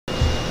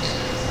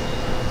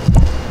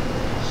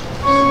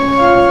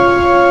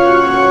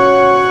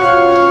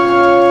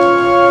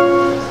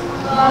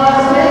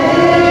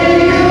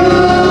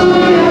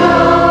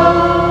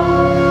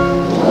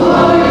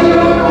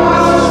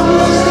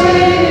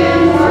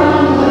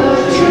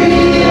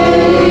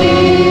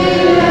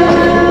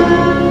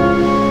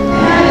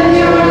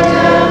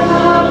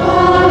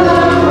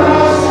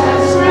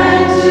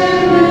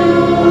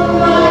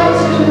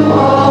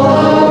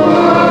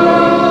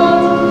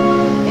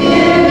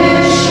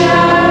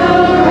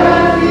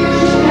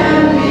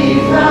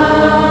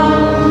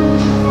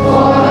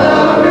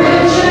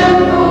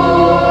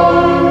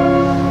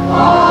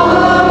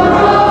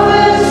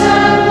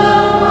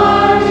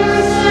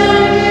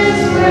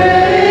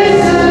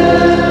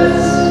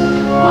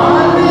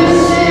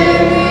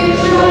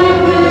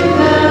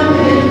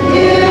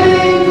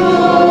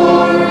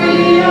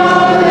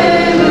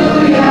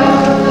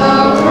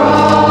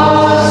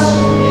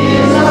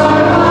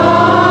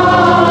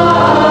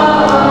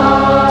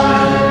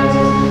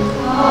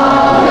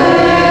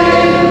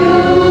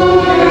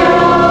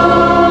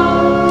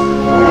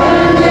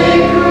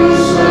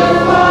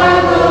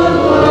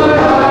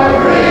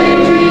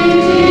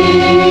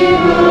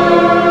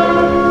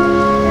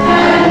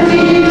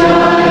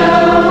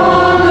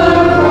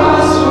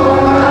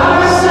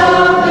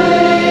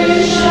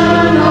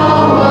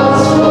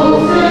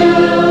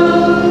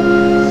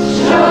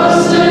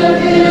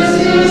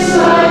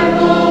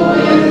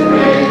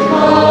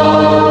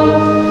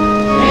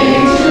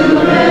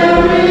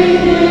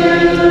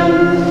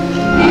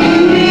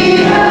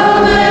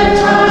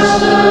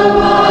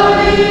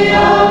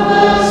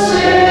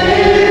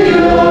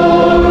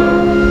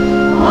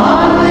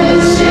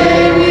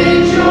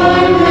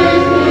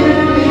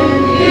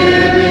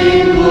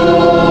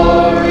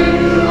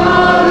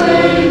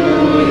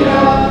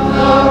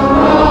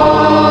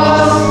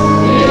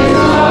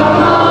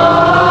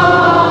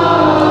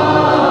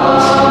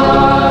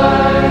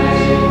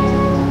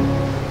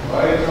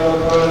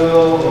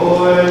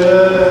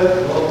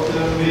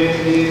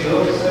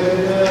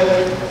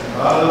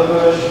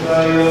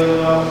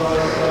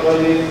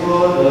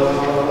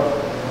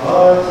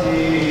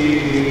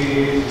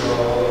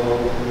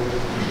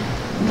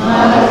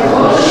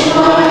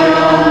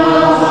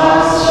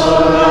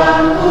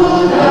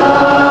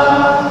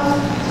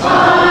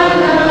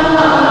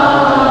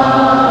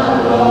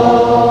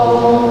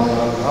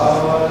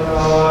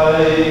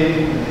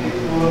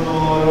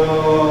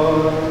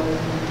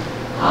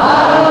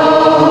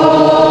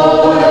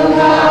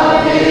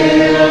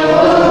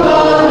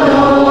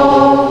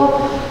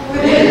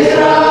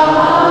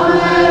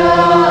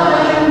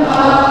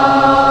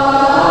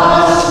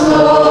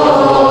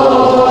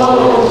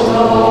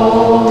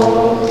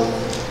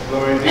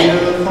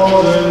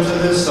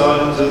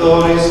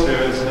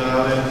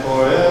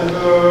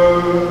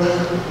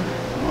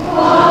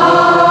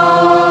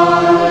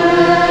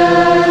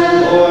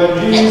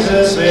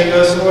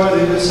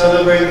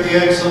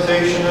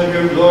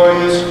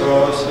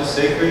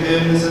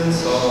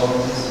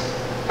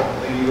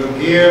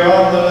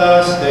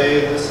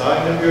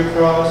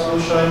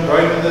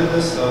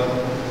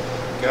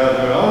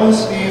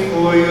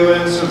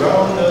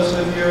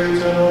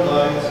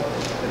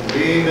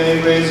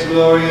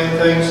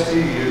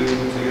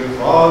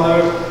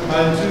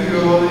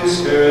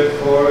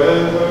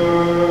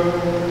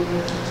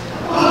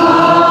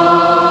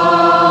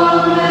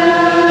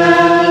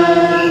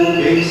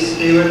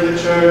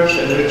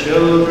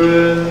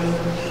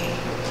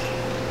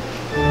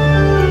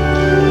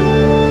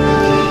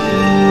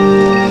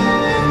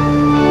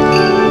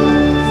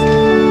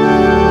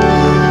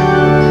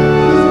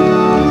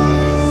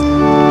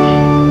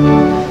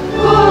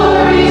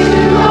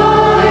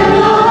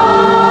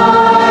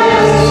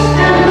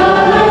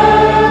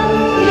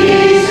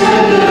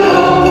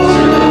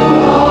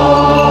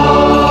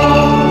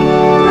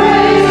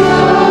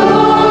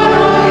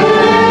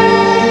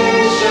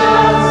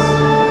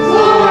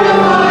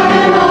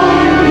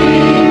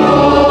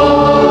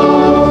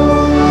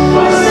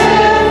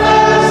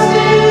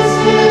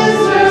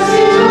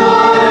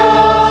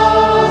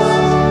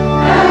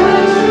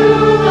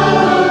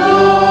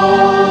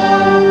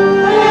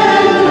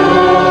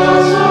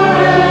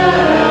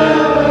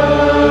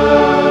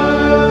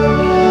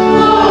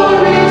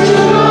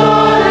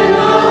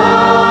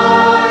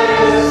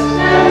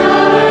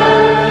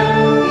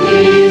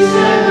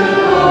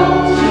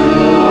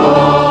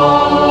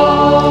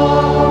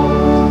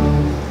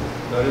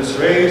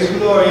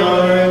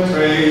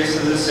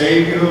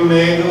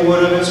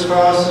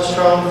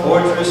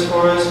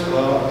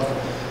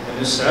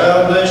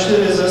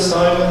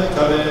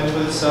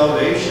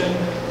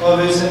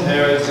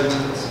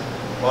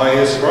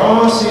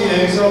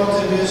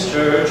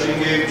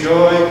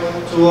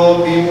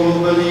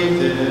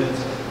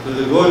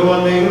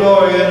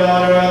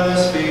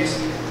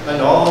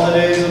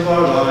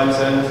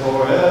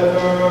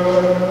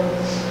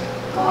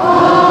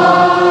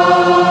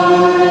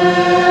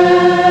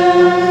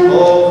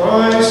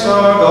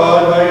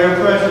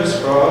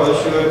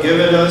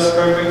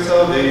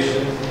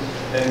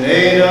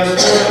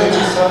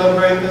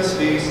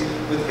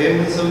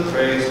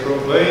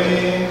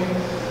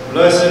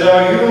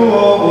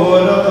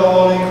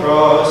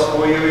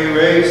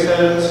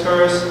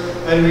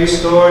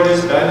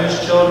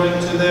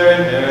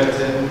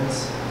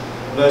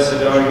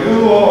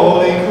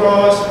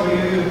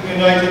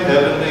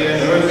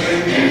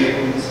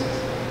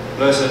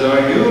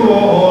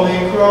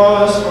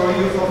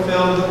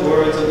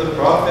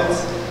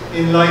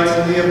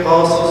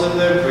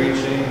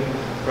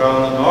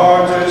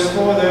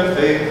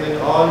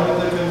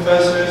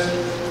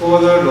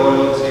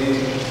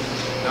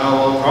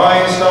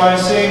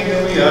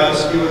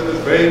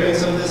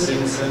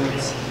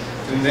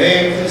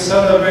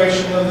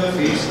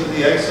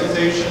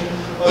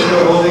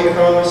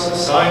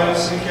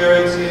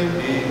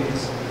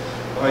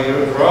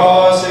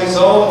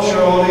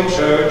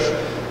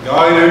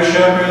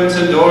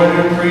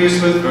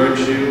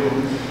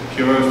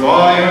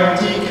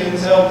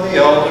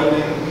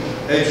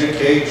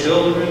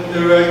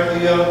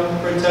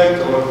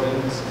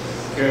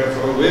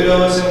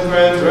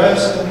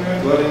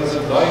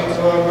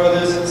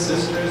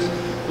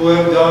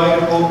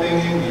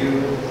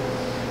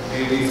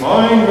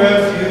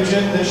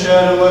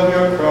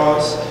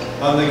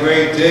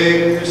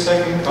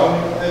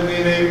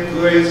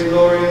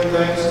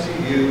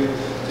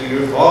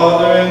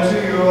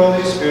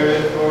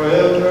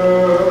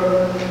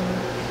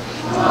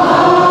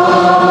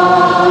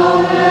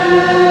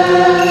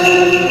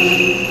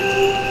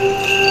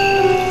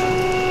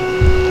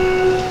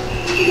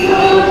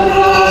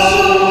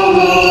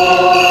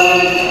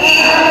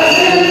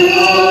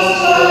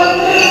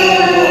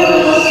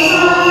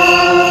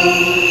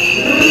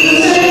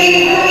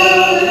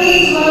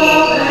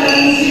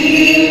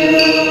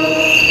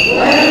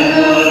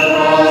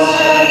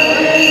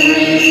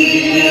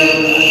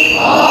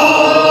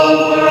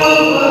All the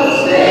world was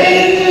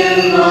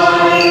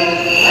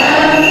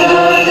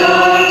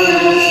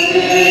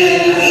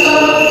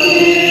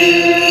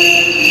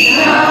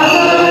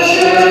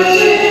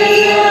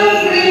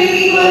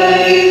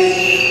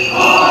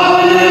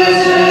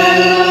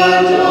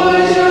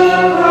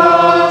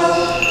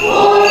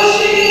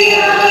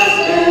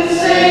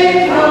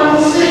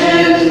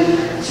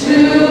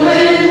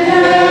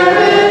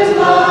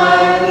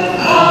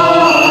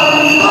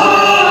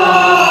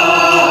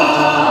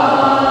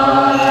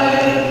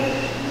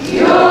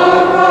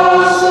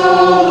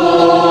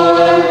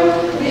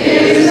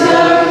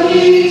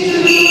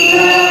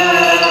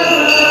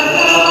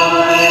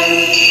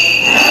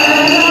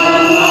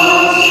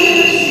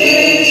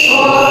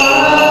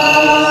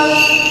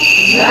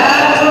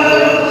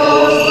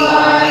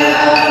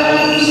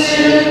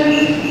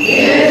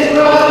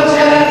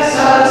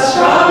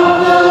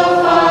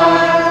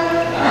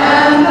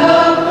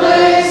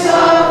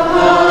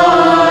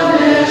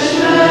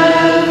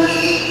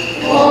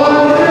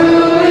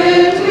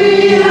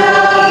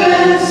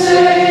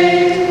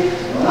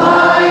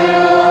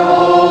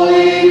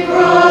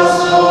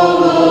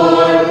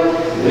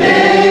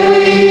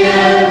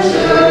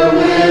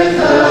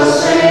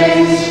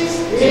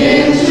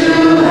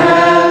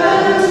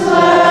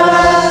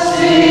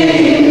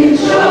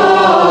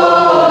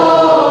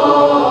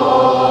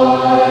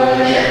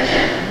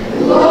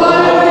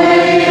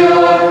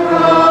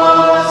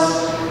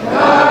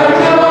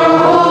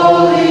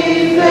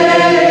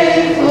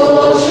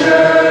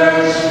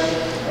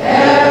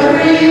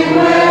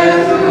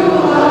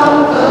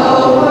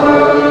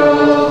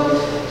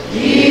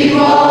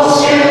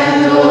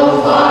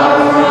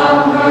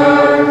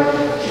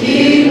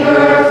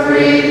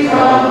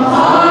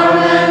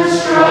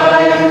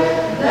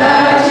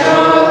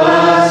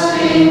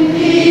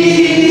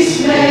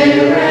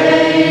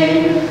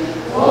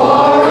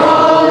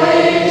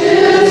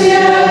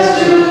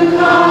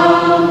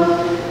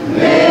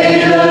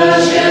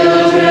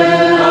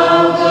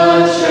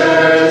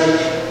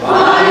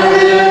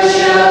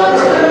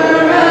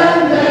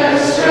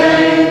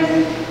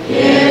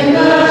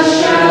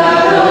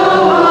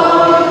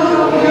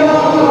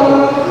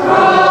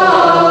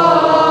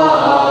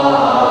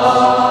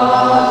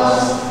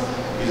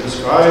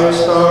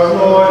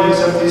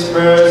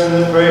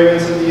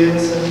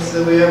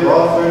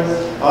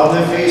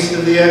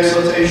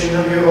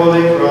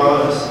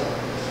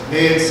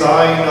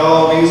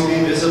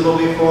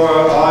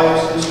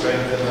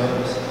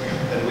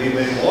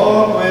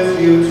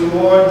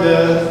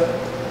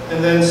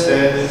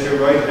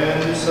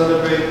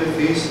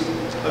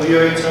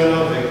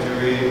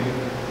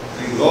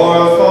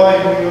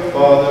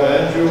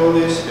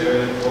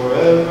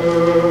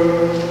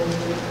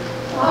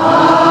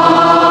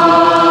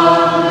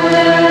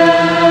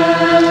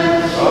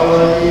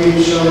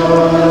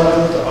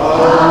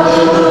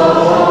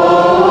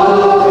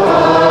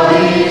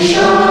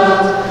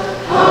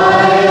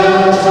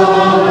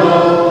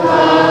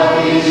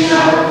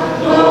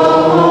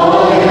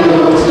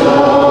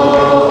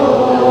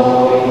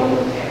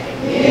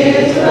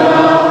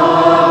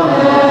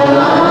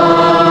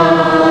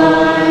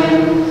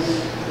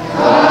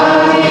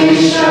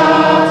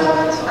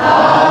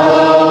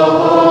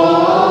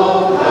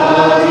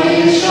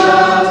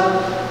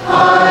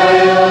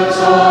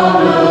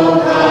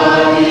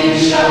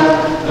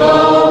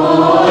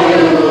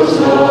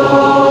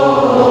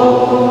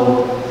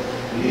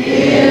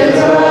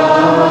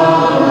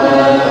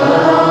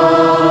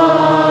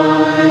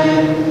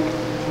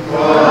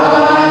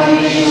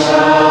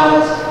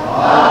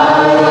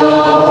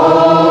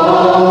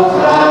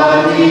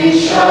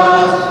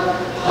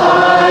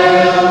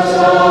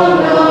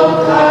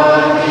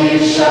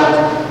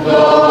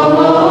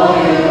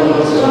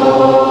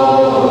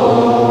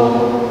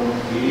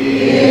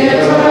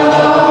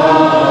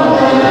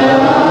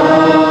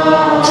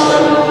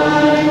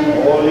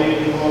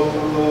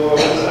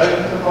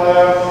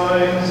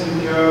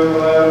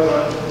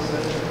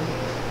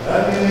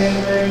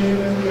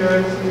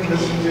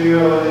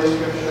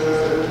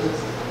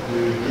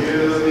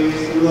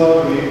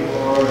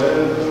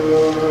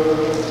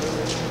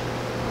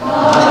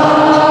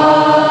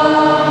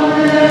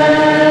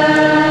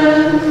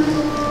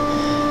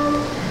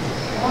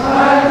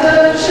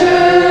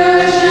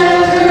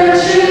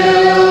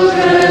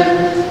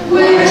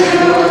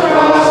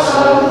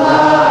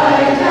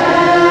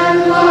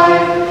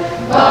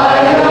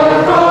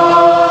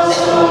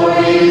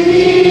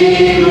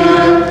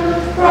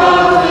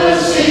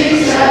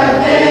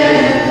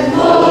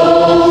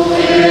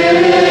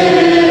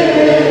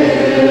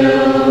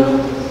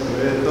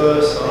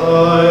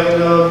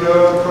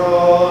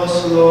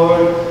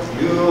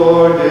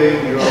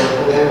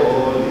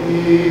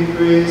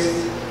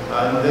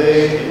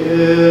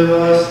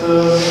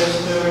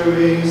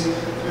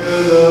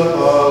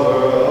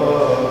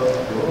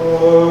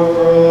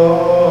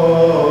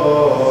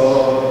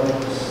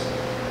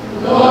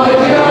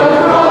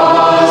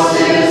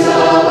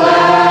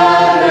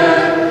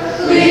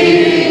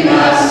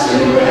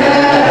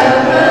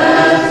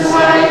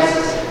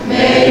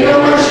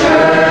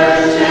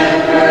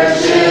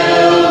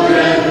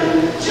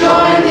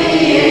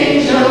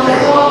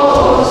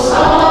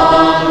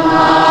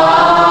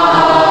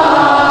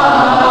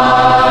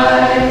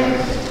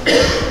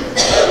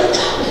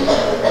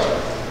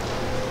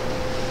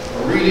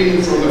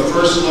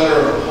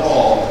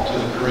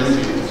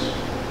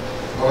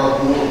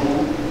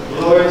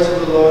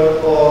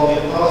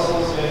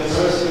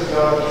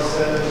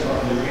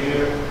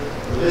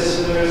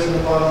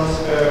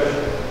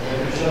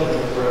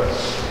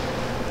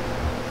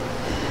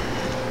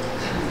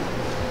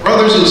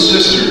Brothers and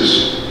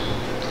sisters,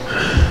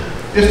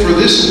 if for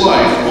this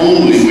life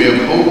only we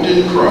have hoped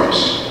in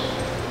Christ,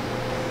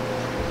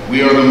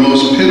 we are the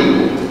most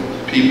pitiable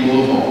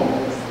people of all.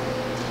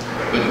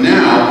 But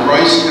now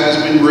Christ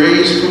has been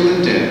raised from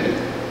the dead,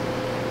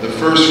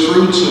 first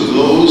fruits of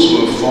those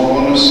who have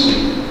fallen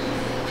asleep.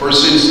 For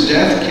since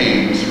death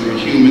came through a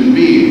human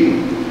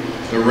being,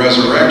 the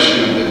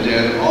resurrection of the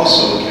dead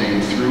also came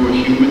through a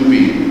human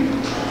being.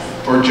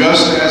 For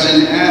just as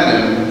in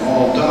Adam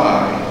all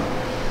die,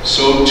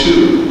 so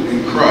too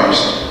in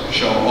Christ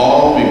shall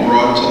all be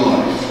brought to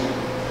life,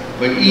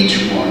 but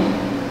each one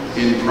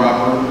in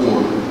proper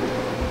order.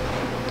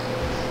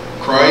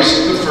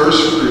 Christ the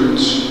first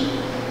fruits,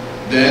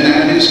 then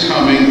at his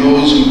coming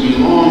those who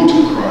belong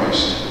to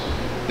Christ.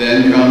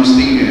 Then comes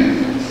the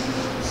end,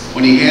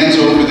 when he hands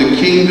over the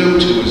kingdom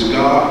to his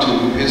God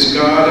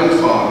and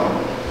Father,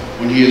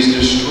 when he has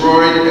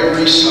destroyed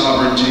every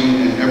sovereignty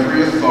and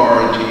every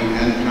authority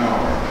and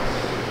power.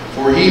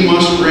 For he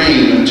must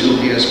reign until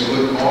he has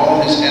put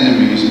all his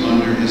enemies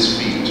under his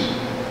feet.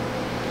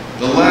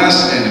 The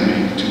last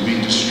enemy to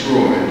be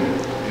destroyed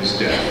is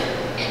death.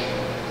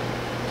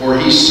 For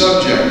he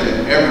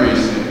subjected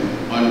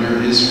everything under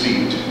his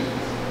feet.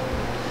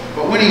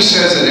 But when he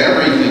says that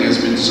everything has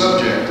been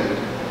subjected,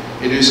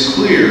 it is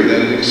clear that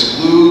it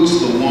excludes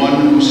the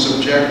one who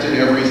subjected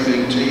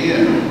everything to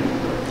him.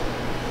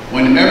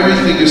 When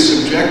everything is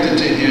subjected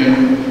to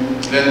him,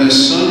 then the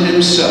Son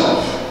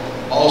himself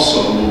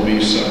also will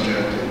be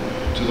subjected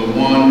to the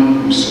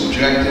one who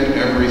subjected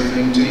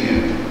everything to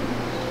him,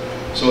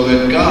 so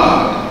that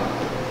God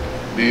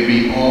may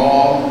be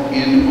all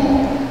in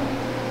all.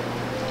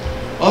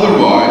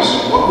 Otherwise,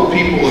 what will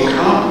people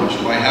accomplish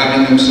by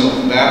having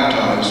themselves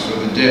baptized for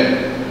the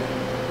dead?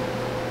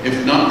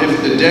 If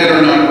the dead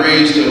are not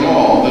raised at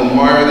all, then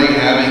why are they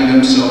having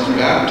themselves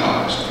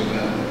baptized for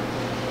them?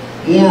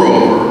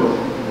 Moreover,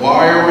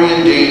 why are we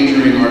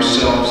endangering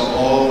ourselves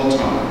all the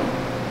time?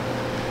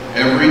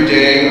 Every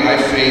day I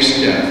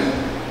face death.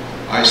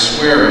 I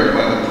swear it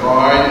by the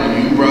pride in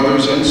you,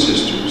 brothers and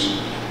sisters,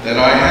 that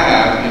I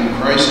have in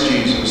Christ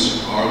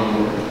Jesus our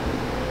Lord.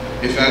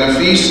 If at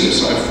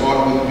Ephesus I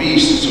fought with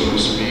beasts, so to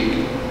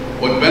speak,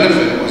 what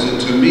benefit was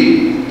it to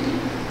me?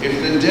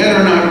 If the dead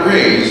are not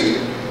raised,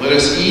 let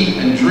us eat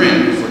and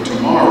drink, for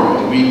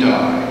tomorrow we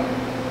die.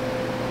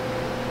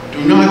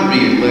 Do not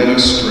be led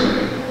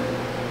astray.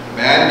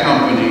 Bad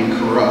company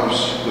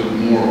corrupts good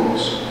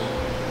morals.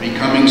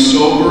 Becoming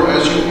sober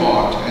as you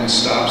ought, and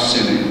stop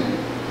sinning.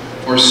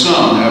 For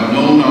some have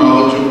no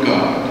knowledge of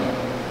God.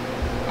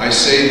 I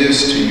say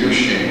this to your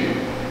shame.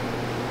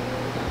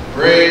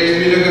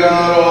 Praise be to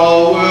God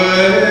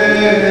always.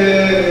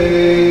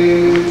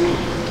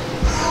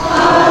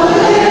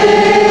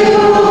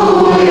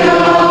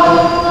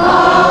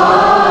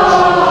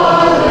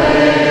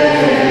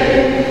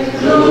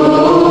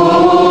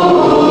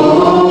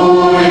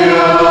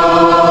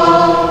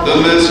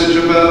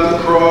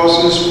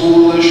 Is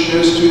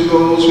foolishness to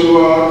those who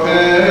are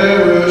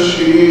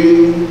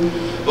perishing,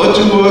 but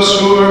to us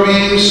who are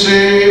being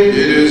saved,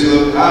 it is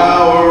the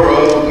power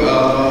of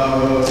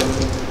God.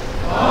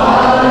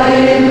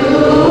 Hallelujah.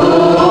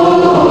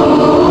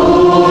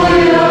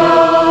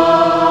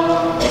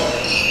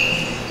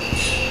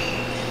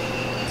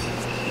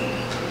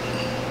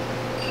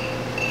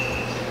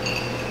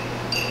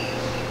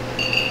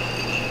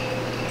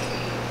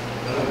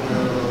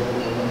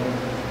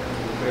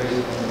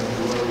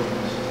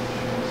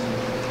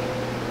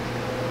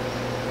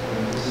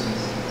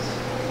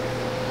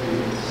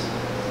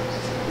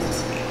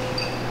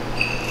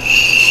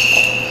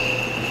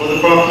 For the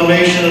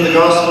proclamation of the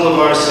gospel of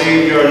our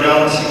Savior,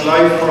 announcing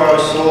life for our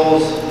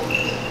souls,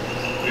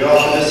 we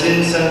offer this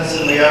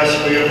incense and we ask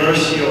for your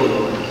mercy, O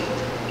Lord.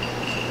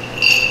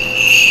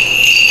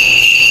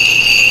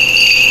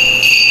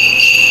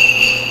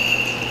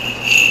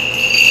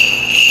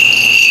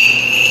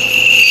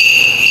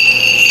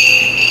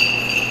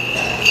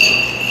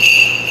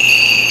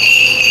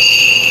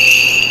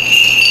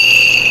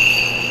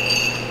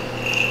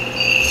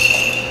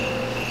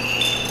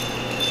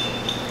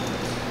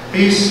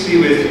 Peace be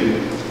with you.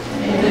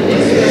 And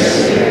with your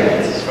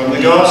spirit. From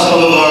the Gospel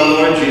of our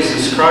Lord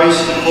Jesus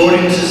Christ,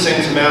 according to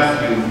St.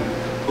 Matthew,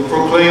 who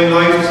proclaimed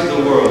life to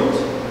the world,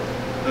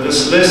 let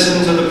us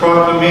listen to the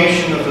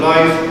proclamation of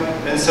life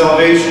and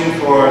salvation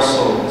for our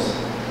souls.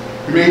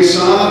 Remain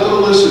silent, O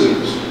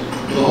listeners,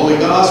 for the Holy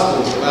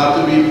Gospel is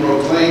about to be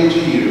proclaimed to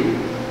you.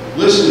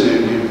 Listen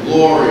and give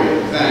glory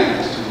and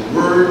thanks to the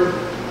Word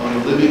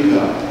of the living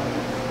God.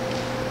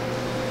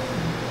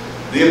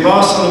 The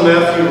Apostle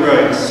Matthew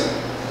writes,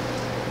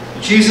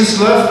 Jesus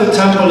left the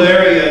temple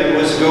area and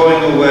was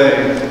going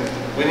away,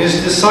 when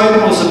his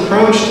disciples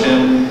approached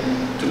him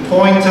to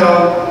point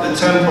out the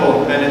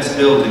temple and its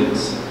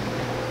buildings.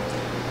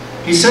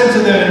 He said to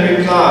them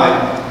in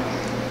reply,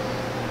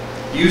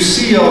 "You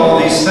see all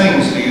these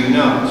things, do you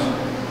not?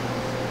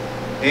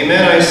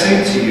 Amen, I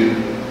say to you,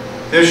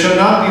 there shall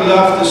not be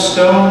left a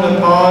stone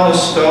upon a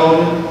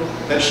stone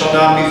that shall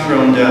not be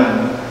thrown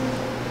down."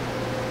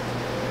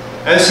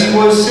 As he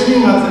was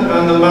sitting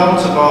on the Mount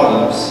of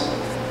Olives,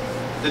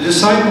 the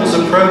disciples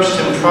approached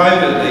him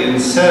privately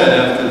and said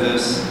after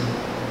this,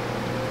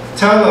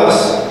 "Tell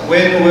us,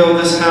 when will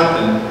this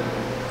happen?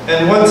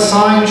 And what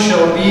sign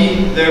shall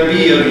there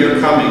be of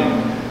your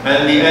coming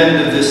and the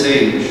end of this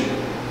age?"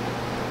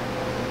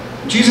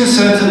 Jesus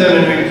said to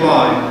them in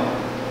reply,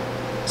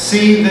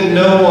 "See that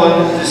no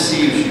one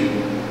deceives you.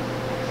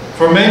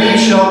 For many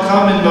shall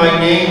come in my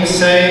name,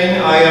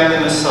 saying, I am the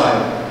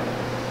Messiah.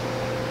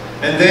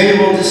 And they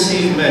will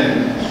deceive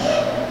many.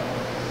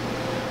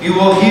 You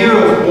will hear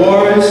of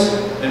wars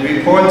and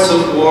reports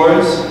of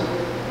wars,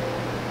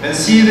 and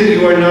see that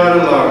you are not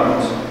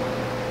alarmed,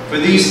 for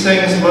these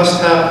things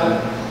must happen,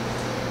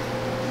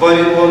 but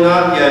it will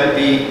not yet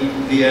be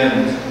the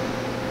end.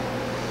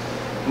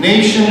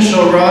 Nation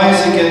shall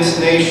rise against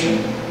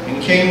nation,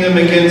 and kingdom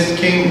against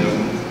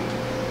kingdom,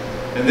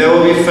 and there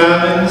will be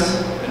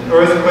famines and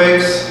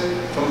earthquakes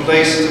from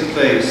place to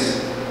place.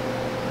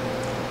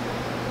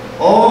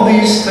 All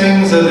these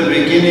things are the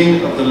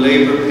beginning of the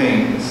labor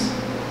pains.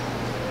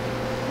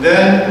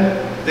 Then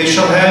they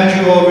shall hand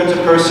you over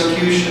to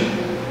persecution,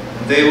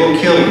 and they will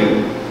kill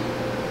you.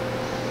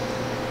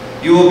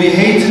 You will be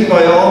hated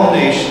by all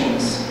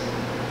nations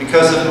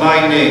because of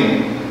my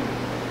name.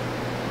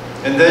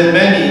 And then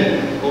many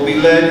will be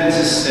led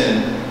into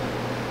sin,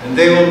 and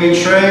they will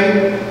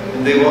betray,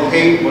 and they will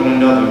hate one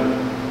another.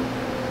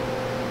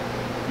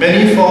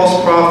 Many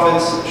false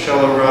prophets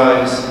shall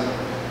arise,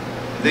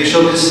 and they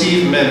shall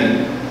deceive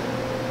many.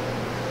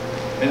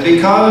 And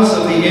because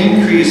of the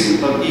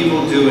increase of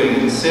evil doing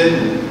and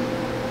sin,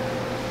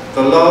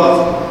 the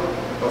love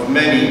of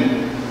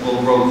many will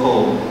grow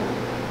cold.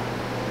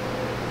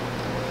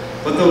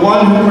 But the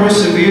one who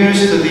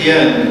perseveres to the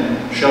end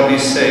shall be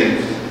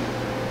saved.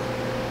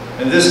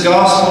 And this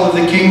gospel of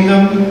the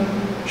kingdom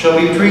shall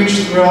be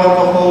preached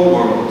throughout the whole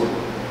world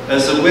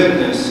as a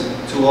witness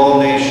to all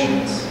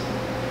nations.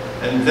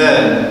 And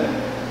then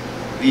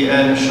the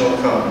end shall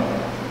come.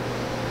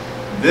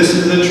 This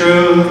is the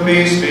truth.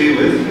 Peace be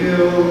with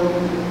you.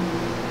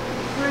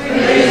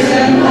 Praise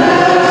and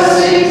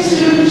blessings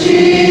to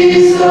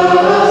Jesus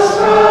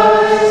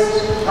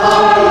Christ,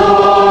 our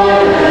Lord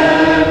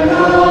and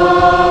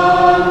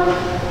God.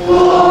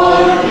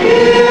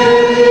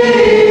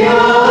 Forgiving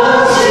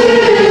us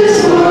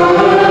His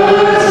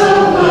words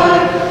of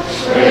life.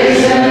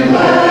 Praise and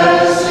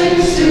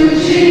blessings to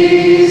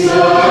Jesus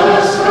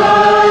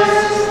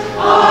Christ,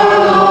 our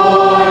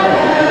Lord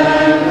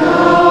and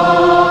God.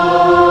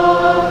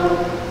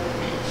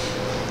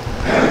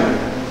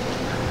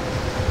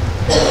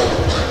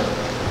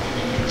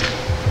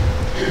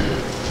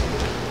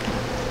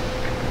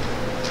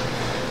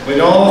 When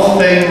all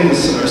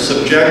things are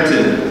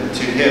subjected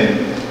to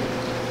him,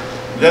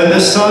 then the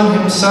Son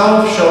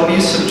himself shall be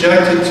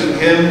subjected to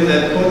him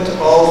that put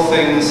all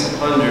things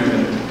under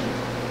him,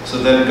 so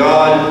that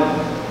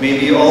God may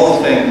be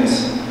all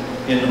things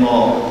in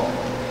all.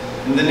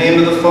 In the name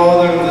of the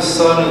Father, and of the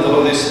Son, and of the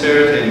Holy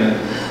Spirit, amen.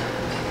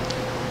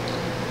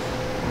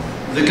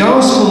 The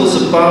gospel is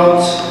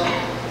about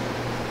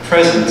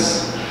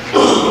presence.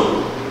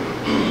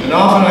 And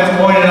often I've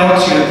pointed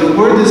out to you that the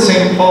word that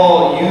St.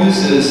 Paul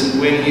uses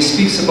when he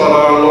speaks about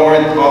our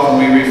Lord, often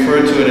we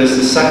refer to it as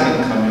the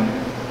second coming.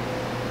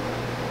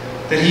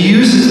 That he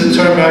uses the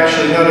term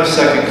actually not of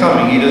second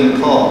coming, he doesn't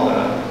call it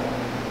that.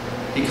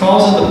 He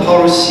calls it the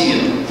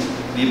parousia,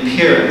 the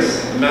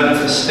appearance, the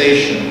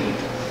manifestation.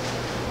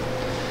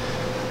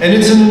 And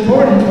it's an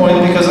important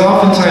point because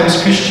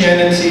oftentimes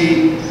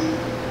Christianity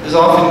is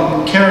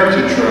often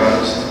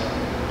caricaturized,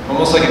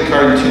 almost like a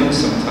cartoon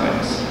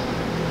sometimes.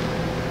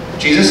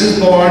 Jesus is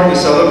born, we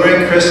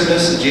celebrate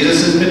Christmas,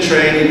 Jesus is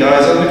betrayed, he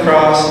dies on the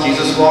cross,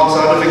 Jesus walks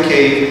out of a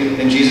cave,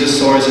 and Jesus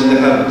soars into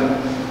heaven.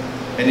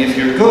 And if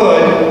you're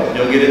good,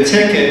 you'll get a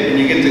ticket and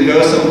you get to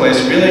go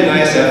someplace really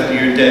nice after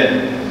you're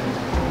dead.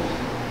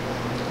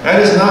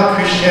 That is not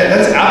Christianity,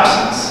 that's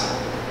absence.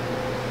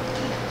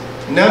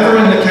 Never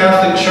in the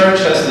Catholic Church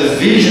has the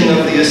vision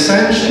of the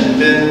ascension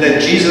been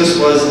that Jesus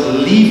was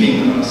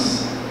leaving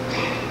us.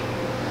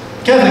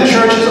 The Catholic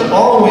Church has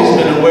always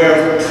been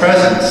aware of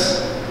presence.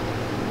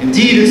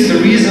 Indeed, it's the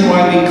reason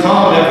why we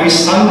come every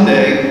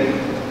Sunday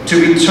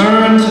to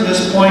return to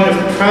this point of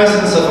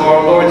presence of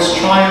our Lord's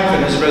triumph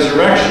and his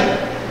resurrection.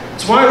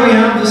 It's why we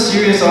have the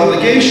serious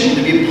obligation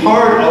to be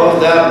part of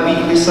that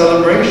weekly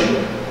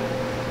celebration.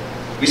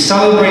 We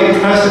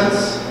celebrate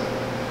presence.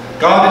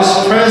 God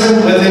is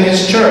present within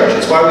his church.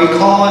 It's why we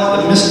call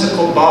it the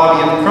mystical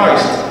body of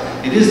Christ.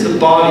 It is the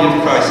body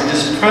of Christ. It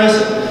is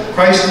present.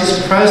 Christ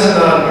is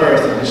present on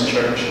earth in his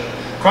church.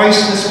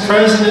 Christ is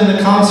present in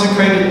the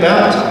consecrated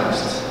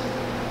baptized,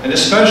 and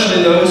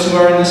especially those who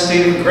are in the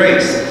state of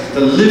grace,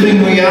 the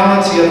living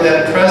reality of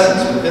that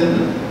presence within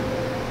them.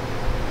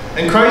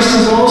 And Christ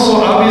is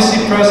also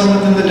obviously present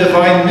within the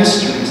divine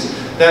mysteries,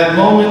 that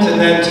moment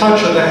and that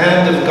touch of the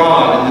hand of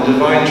God in the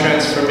divine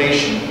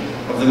transformation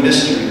of the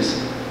mysteries.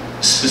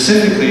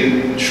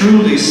 Specifically,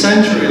 truly,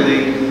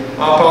 centrally,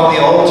 up on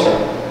the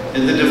altar,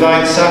 in the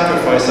divine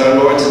sacrifice, our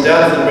Lord's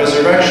death and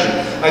resurrection.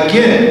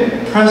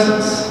 Again,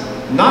 presence.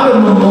 Not a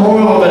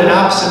memorial of an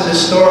absent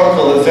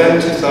historical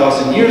event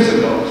 2,000 years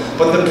ago,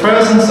 but the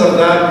presence of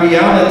that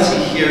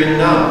reality here and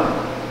now.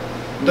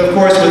 And of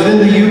course, within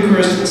the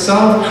Eucharist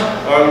itself,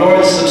 our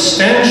Lord's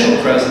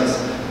substantial presence,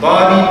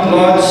 body,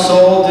 blood,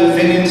 soul,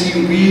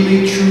 divinity,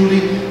 really,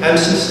 truly, and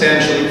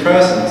substantially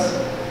present.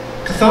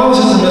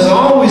 Catholicism has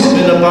always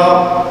been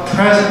about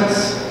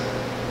presence.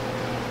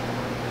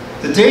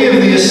 The day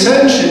of the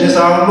Ascension is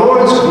our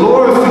Lord's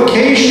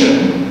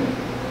glorification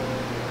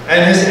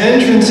and his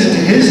entrance into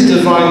his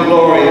divine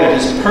glory and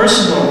his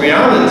personal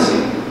reality.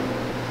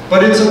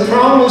 But it's a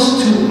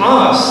promise to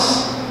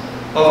us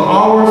of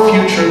our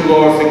future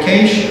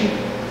glorification.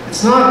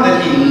 It's not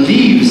that he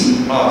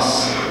leaves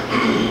us.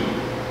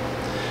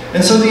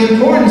 And so the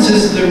importance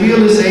is the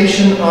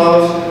realization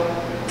of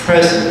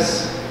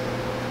presence.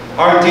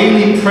 Our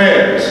daily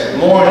prayers,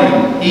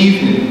 morning,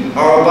 evening,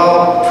 are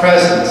about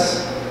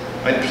presence.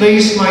 I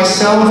place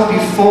myself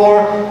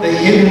before the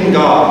hidden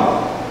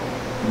God.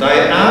 And I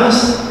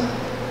ask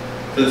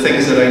for the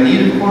things that I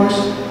need, of course,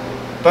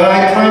 but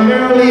I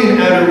primarily, in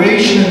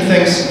adoration and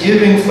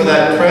thanksgiving for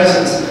that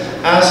presence,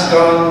 ask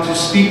God to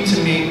speak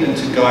to me and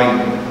to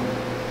guide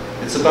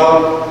me. It's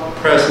about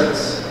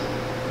presence.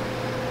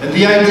 And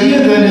the idea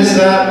then is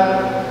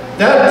that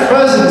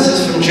presence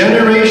is from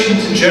generation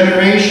to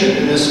generation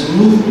in this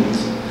movement.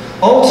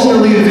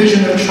 Ultimately a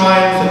vision of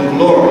triumph and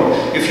glory.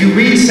 If you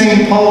read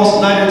St.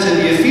 Paul's letter to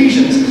the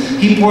Ephesians,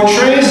 he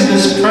portrays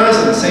this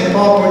presence, St.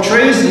 Paul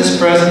portrays this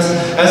presence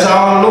as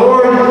our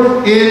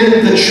Lord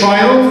in the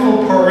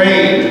triumphal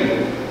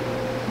parade.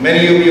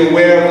 Many of you will be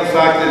aware of the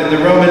fact that in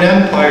the Roman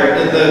Empire,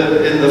 in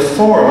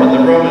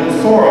the Roman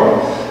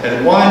Forum,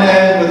 at one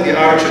end with the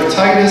Arch of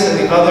Titus and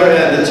the other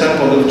end the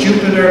Temple of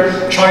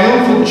Jupiter,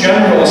 triumphal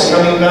generals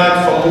coming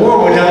back from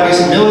war would have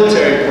these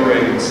military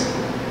parades.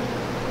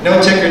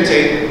 No ticker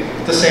tape,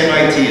 the same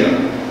idea.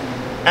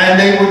 And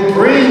they would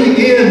bring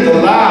in the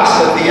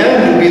last, at the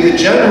end would be the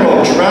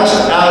general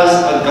dressed as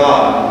a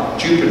god,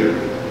 Jupiter.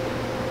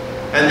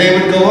 And they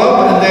would go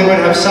up and they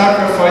would have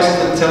sacrificed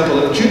to the Temple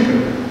of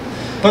Jupiter.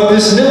 But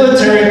this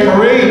military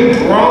parade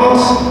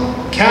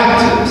brought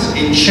captives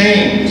in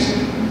chains,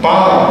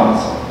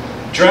 bonds,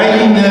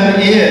 dragging them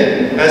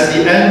in as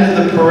the end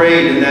of the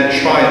parade in that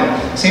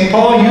triumph. St.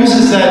 Paul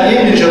uses that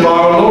image of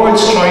our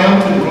Lord's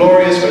triumphant,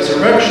 glorious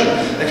resurrection,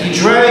 that he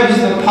drags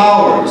the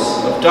powers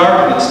of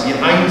darkness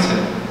behind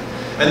him.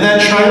 And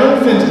that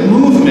triumphant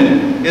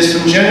movement is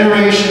from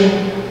generation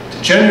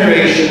to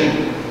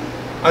generation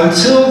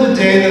until the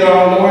day that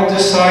our Lord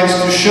decides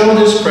to show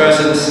this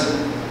presence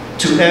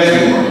to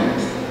everyone,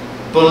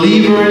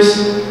 believers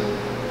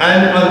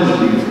and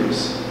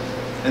unbelievers.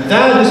 And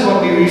that is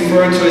what we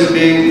refer to as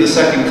being the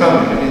second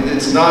coming. I mean,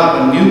 it's not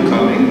a new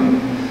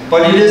coming,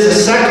 but it is a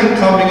second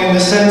coming in the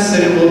sense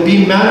that it will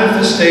be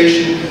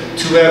manifestation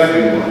to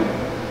everyone.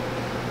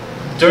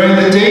 During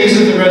the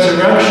days of the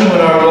resurrection, when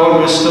our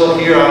Lord was still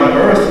here on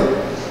earth,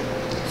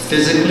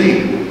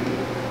 physically,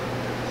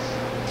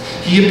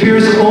 he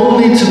appears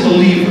only to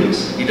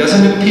believers. He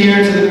doesn't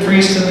appear to the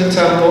priest in the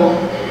temple.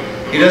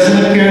 He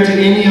doesn't appear to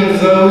any of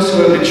those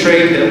who have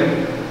betrayed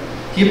him.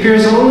 He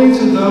appears only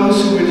to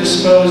those who were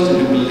disposed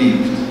and who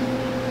believed.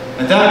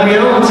 And that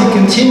reality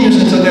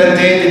continues until that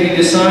day that he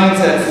decides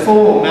that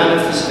full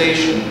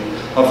manifestation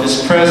of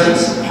his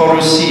presence,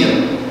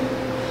 parousia.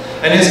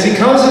 And it's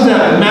because of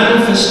that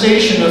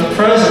manifestation of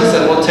presence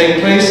that will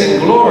take place in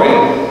glory,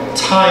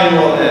 time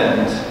will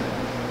end.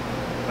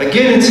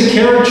 Again, it's a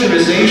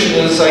characterization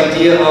of this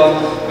idea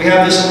of we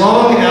have this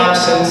long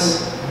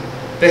absence,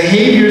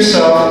 behave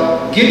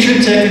yourself, get your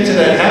ticket to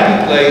that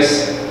happy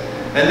place,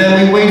 and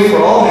then we wait for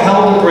all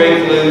hell to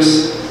break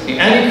loose, the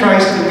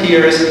Antichrist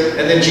appears,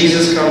 and then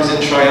Jesus comes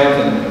in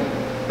triumphantly.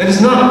 That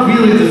is not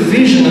really the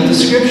vision of the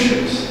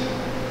Scriptures.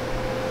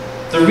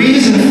 The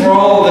reason for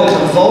all the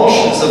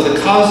convulsions of the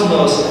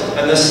cosmos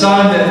and the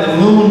sun and the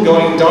moon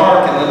going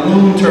dark and the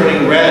moon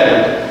turning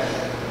red,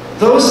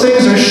 those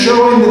things are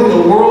showing that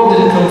the world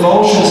in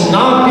convulsions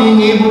not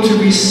being able to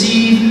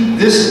receive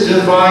this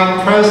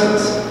divine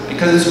presence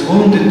because it's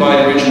wounded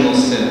by original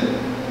sin.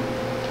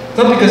 It's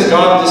not because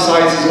God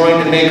decides he's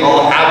going to make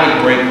all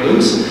havoc break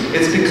loose.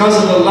 It's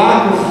because of the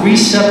lack of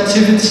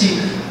receptivity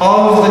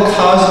of the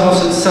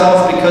cosmos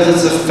itself because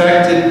it's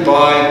affected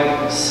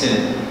by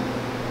sin.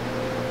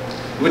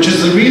 Which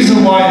is the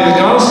reason why in the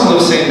Gospel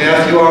of St.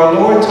 Matthew, our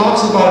Lord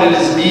talks about it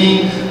as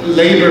being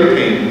labor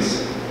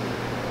pains.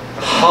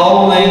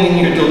 Howling in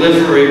your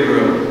delivery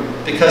room.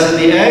 Because of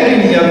the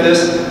agony of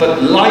this,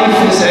 but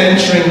life is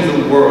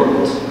entering the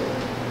world.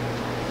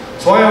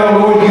 That's why our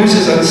Lord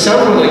uses on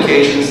several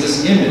occasions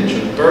this image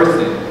of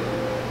birthing.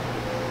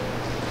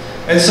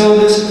 And so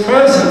this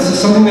presence is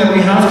something that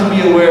we have to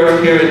be aware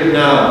of here and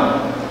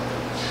now.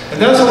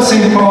 And that's what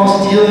St.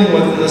 Paul is dealing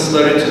with in this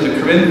letter to the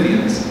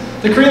Corinthians.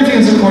 The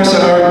Corinthians, of course,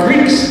 are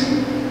Greeks.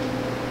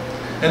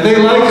 And they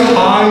like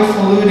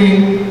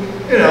highfalutin,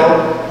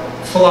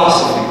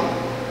 philosophy.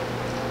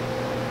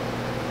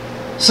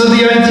 So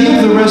the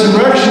idea of the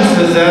resurrection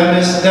for them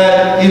is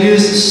that it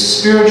is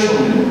spiritual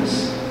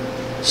news.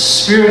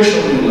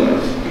 Spiritual new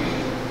life.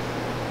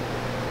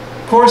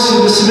 Of course,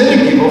 for the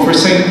Semitic people, for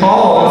St.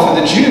 Paul, and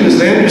for the Jews,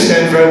 they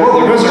understand very well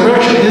the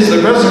resurrection is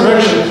the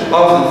resurrection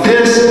of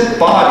this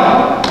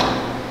body.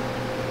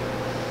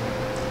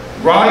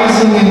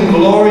 Rising in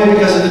glory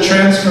because of the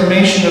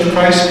transformation of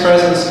Christ's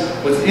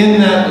presence within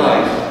that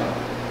life.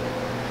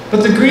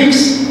 But the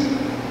Greeks,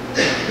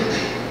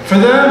 For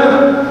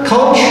them,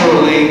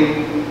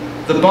 culturally,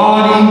 the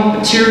body,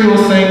 material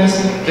things,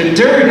 they're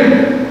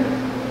dirty.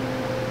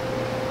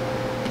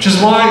 Which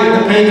is why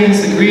the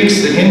pagans, the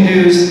Greeks, the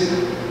Hindus,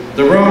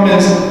 the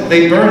Romans,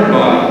 they burn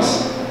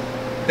bodies.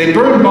 They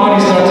burn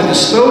bodies not to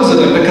dispose of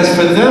them, because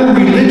for them,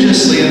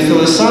 religiously and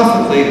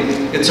philosophically,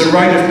 it's a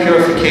rite of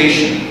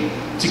purification,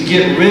 to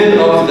get rid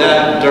of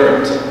that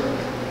dirt.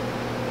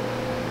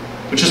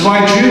 Which is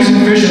why Jews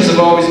and Christians have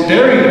always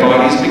buried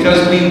bodies,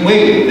 because we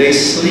wait, they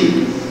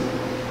sleep.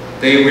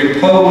 They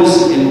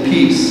repose in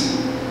peace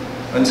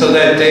until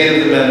that day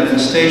of the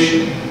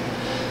manifestation.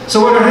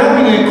 So what are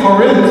happening in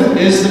Corinth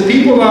is the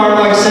people are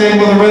like saying,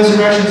 well, the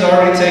resurrection's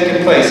already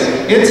taken place.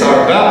 It's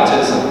our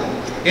baptism.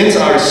 It's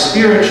our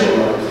spiritual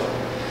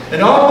life.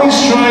 And always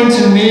trying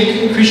to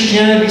make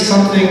Christianity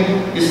something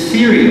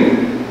ethereal,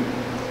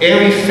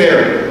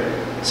 airy-fairy,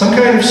 some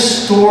kind of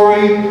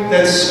story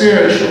that's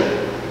spiritual.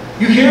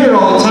 You hear it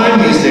all the time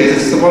these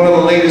days. It's one of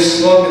the latest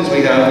slogans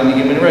we have in the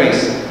human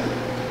race.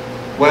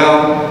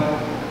 Well,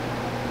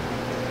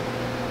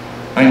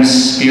 I'm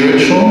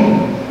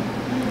spiritual,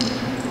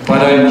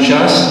 but I'm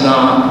just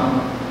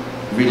not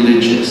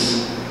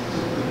religious.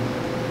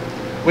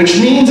 Which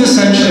means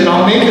essentially, and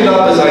I'll make it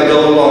up as I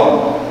go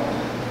along.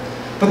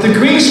 But the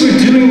Greeks were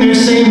doing their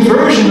same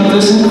version of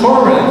this in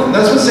Corinth. And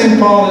that's what St.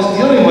 Paul is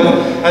dealing with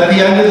at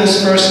the end of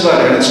this first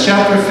letter. And it's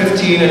chapter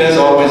 15, and as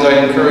always,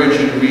 I encourage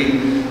you to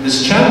read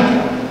this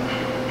chapter.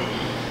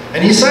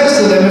 And he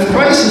says to them, if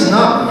Christ is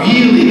not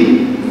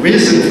really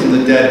risen from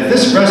the dead, if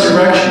this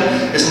resurrection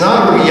is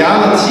not a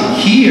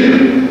reality here,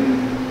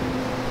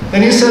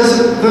 then he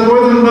says that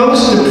we're the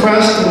most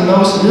depressed and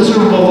most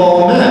miserable of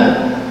all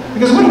men.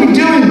 Because what are we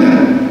doing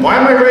then? Why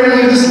am I writing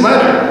you this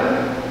letter?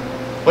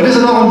 What does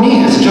it all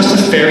mean? It's just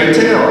a fairy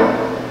tale.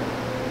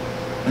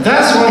 And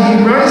that's why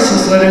he writes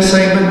this letter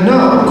saying, but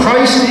no,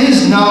 Christ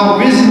is now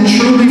risen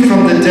truly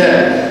from the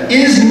dead,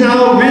 is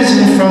now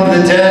risen from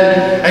the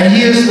dead, and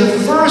he is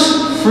the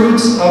first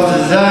fruits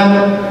of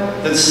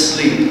them that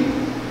sleep.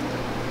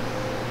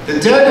 The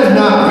dead have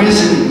not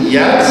risen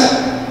yet,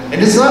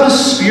 and it's not a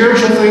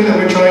spiritual thing that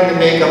we're trying to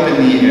make up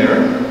in the air.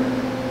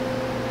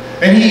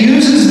 And he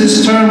uses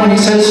this term when he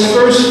says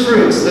first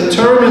fruits. The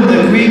term in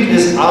the Greek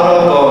is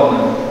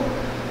arabon.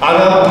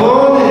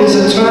 Arabon is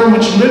a term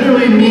which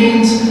literally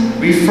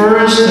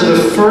refers to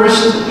the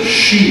first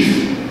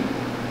sheaf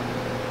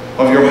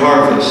of your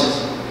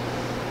harvest.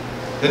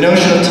 The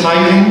notion of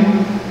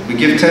tithing, we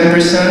give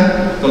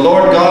 10%. The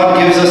Lord God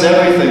gives us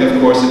everything,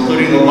 of course,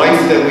 including the life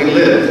that we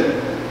live.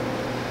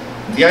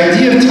 The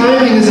idea of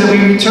tithing is that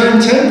we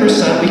return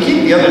 10%, we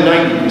keep the other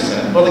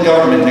 90%. Well, the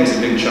government takes a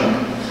big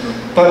chunk.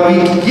 But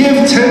we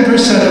give 10%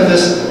 of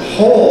this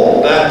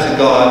whole back to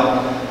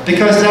God,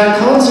 because that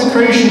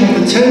consecration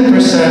of the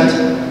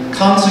 10%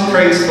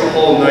 consecrates the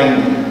whole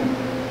 90%.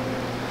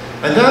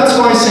 And that's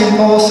why St.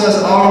 Paul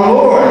says, our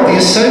Lord, the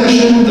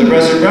ascension, the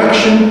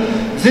resurrection,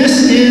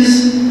 this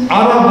is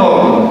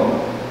arabon.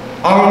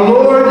 Our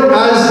Lord,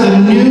 as the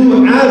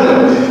new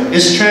Adam,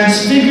 is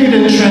transfigured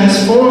and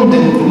transformed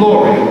in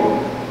glory,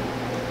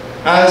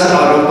 as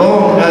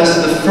arabon, as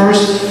the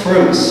first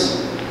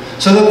fruits,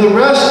 so that the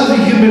rest of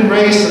the human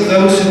race of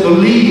those who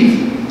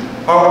believe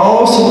are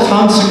also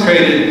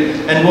consecrated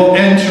and will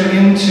enter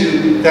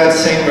into that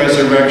same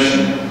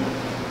resurrection.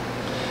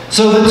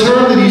 So the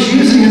term that he's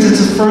using is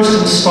it's a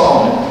first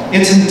installment.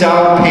 It's a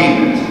down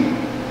payment.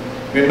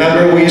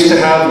 Remember we used to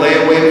have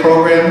layaway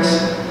programs?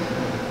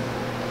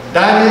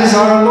 That is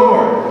our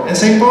Lord. And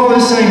St. Paul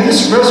is saying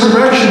this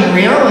resurrection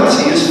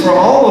reality is for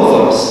all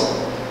of us.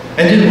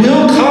 And it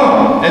will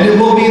come, and it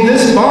will be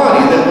this body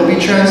that will be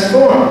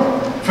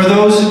transformed for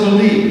those who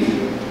believe.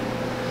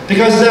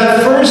 Because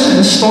that first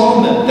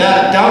installment,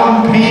 that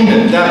down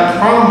payment, that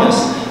promise,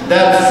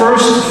 that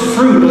first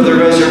fruit of the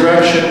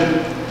resurrection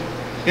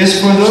is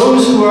for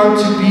those who are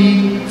to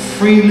be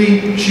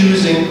freely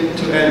choosing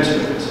to enter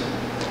it.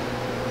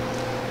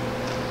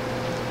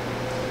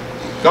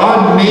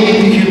 God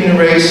made the human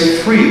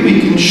race free.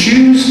 We can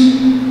choose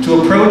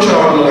to approach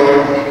our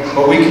Lord,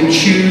 or we can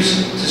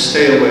choose to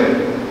stay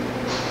away.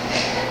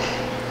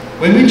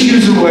 When we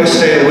choose to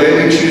stay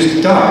away, we choose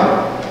to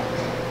die.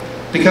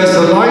 Because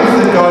the life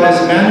that God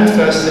has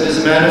manifested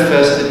is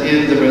manifested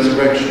in the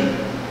resurrection.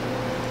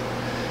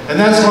 And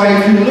that's why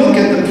if you look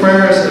at the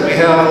prayers that we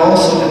have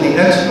also in the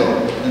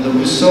Expo, in the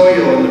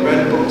Musoyo, and the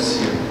Red Books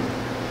here,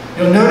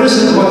 you'll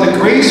notice that what the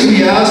grace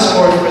we ask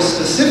for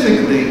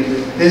specifically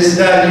is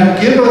that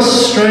you give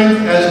us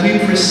strength as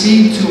we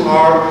proceed to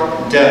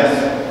our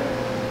death.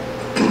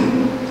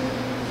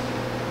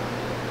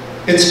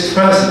 It's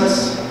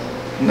presence,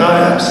 not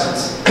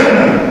absence.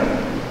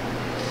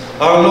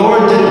 Our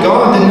Lord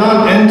God did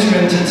not enter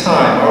into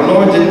time. Our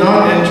Lord did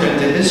not enter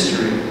into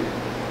history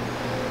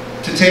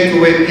to take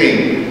away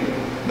pain.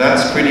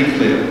 That's pretty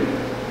clear.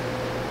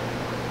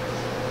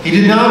 He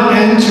did not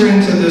enter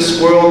into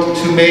this world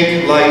to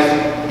make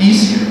life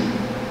easier.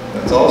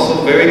 That's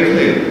also very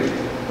clear.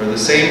 We're the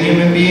same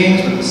human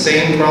beings with the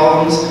same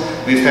problems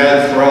we've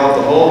had throughout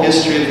the whole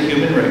history of the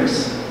human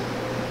race.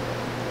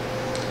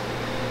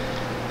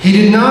 He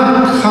did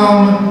not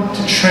come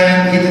to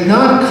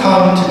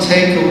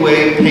take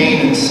away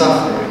pain and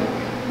suffering,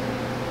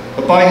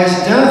 but by his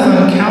death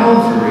on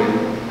Calvary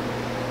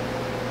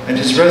and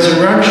his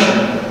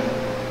resurrection,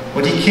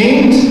 what he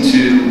came to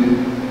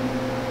do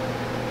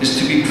is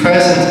to be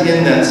present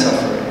in that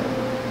suffering.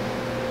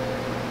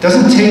 It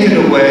doesn't take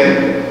it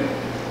away,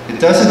 it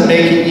doesn't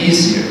make it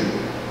easier,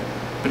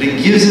 but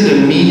it gives it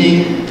a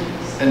meaning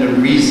and a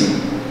reason.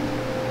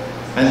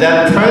 And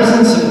that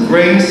presence of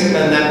grace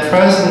and that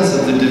presence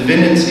of the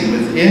divinity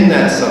within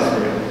that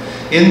suffering,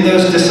 in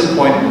those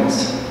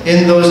disappointments,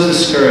 in those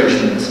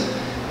discouragements,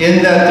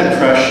 in that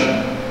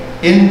depression,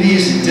 in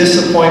these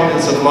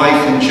disappointments of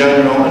life in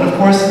general, and of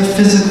course the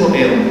physical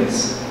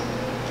ailments.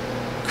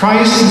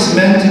 Christ is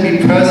meant to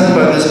be present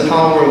by this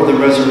power of the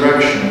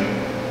resurrection.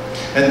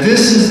 And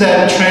this is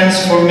that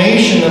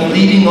transformation of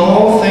leading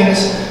all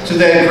things to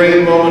that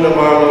great moment of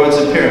our Lord's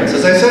appearance.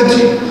 As I said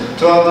to you,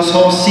 throughout this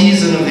whole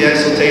season of the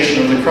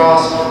exaltation of the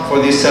cross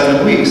for these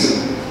 7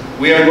 weeks,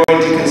 we are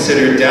going to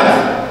consider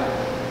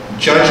death,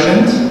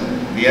 judgment,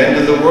 the end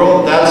of the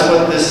world. That's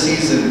what this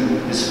season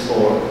is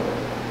for.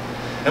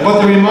 And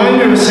what the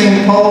reminder of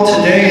St. Paul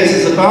today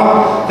is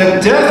about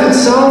that death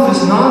itself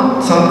is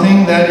not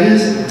something that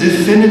is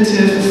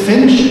definitive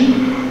finishing.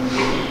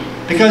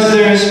 Because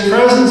there is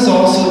presence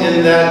also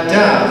in that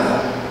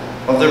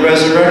death of the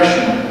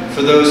resurrection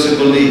for those who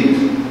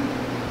believe.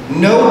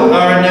 Note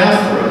our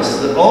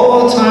anaphoras, that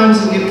all the times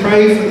that we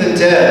pray for the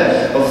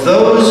dead, of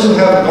those who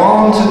have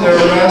gone to their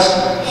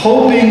rest,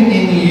 hoping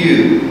in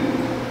you.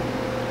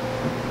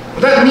 Well,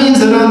 that means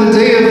that on the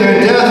day of their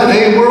death,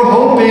 they were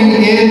hoping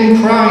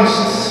in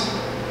Christ.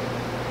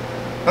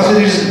 Not that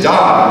they just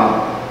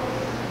died.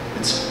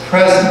 It's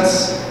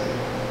presence.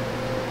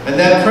 And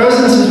that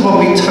presence is what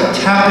we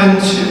tap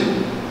into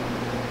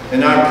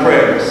in our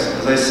prayers,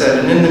 as I said,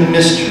 and in the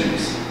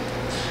mysteries.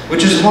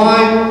 Which is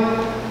why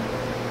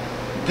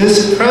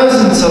this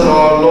presence of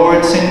our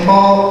Lord, St.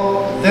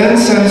 Paul then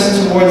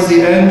says towards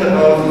the end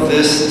of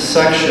this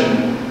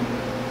section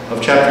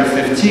of chapter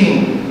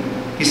 15,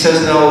 he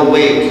says, now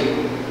awake,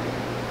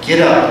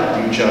 get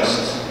up, you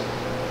just.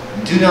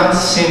 Do not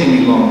sin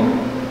any longer.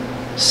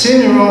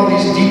 Sin are all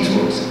these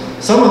detours.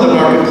 Some of them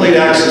are complete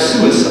acts of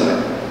suicide.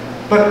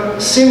 But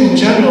sin in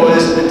general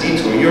is a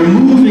detour. You're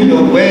moving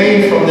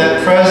away from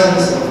that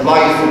presence of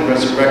life and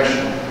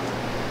resurrection.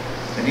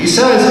 And he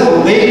says,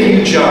 awake,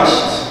 you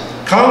just.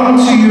 Come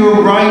to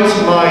your right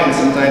mind,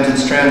 sometimes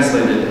it's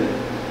translated.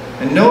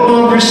 And no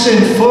longer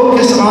sin.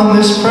 Focus on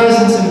this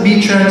presence and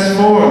be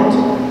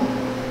transformed.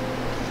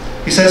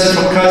 He says,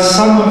 because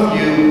some of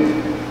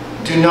you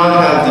do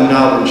not have the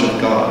knowledge of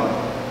God.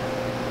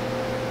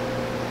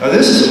 Now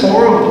this is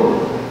horrible.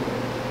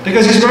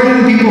 Because he's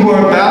writing to people who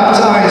are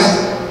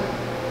baptized,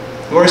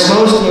 who are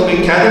supposed to have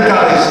been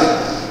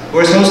catechized, who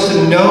are supposed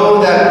to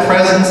know that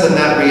presence and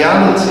that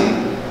reality.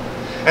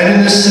 And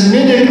in the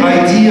Semitic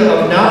idea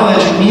of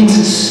knowledge, it means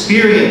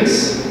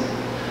experience.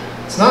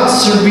 It's not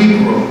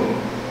cerebral.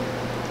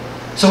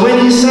 So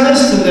when he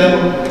says to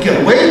them,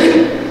 get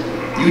awake,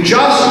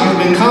 you've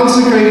been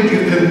consecrated,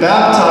 you've been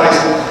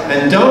baptized,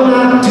 and do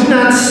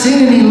not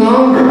sin any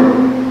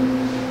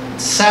longer.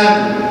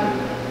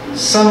 Sadly,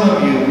 some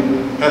of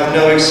you have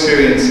no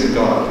experience of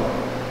God.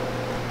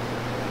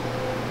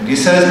 And he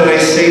says, but I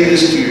say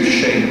this to your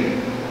shame,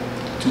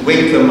 to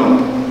wake them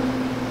up.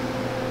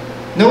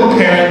 No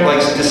parent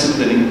likes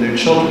disciplining their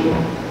children.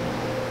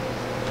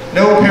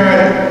 No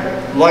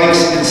parent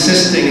likes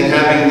insisting and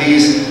having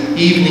these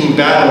evening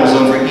battles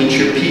over eat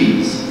your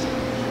peas.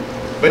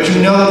 But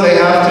you know that they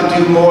have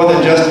to do more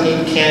than just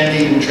eat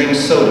candy and drink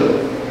soda.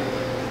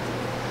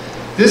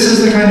 This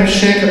is the kind of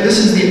shake-up. This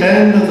is the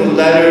end of the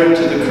letter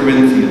to the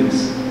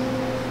Corinthians.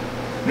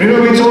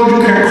 Remember we told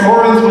you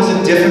Corinth was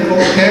a difficult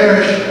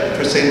parish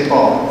for St.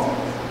 Paul.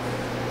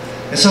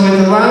 And so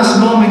in the last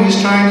moment he's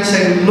trying to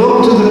say,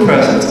 look to the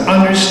presence,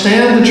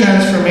 understand the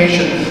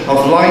transformation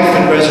of life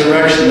and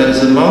resurrection that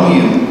is among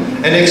you,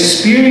 and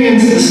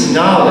experience this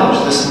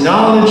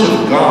knowledge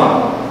of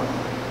God,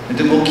 and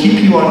it will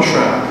keep you on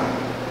track.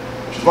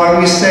 Which is why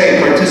we say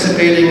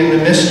participating in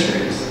the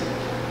mysteries,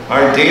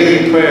 our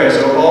daily prayers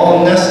are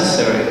all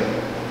necessary.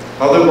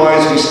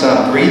 Otherwise we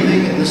stop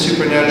breathing in the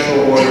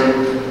supernatural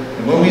order,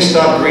 and when we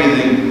stop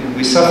breathing,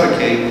 we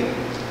suffocate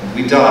and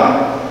we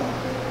die.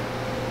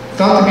 It's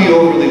not to be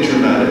overly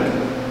dramatic,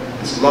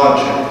 it's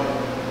logic.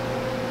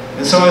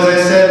 And so as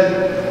I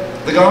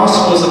said, the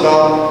gospel is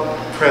about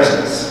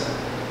presence.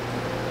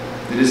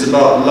 It is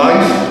about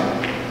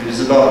life, it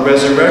is about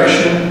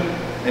resurrection,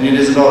 and it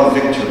is about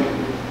victory.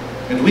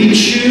 And we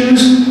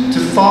choose to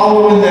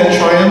follow in that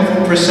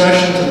triumphal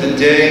procession to the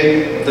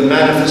day of the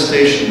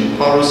manifestation, the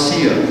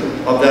parousia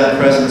of that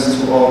presence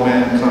to all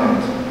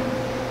mankind.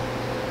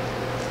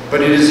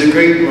 But it is a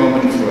great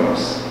moment for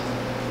us,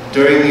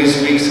 during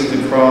these weeks of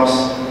the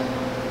cross,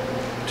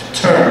 to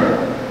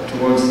turn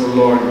towards the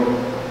Lord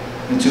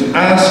and to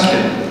ask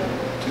Him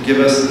to give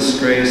us this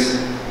grace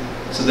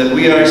so that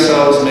we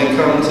ourselves may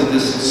come to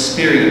this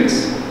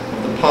experience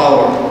of the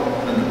power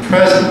and the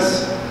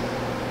presence,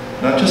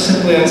 not just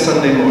simply on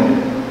Sunday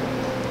morning,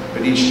 but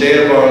but each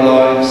day of our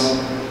lives,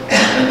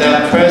 and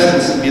that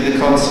presence be the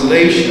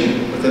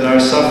consolation within our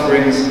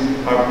sufferings,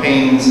 our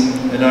pains,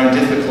 and our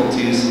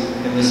difficulties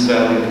in this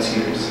valley of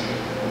tears.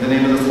 In the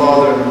name of the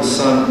Father, and the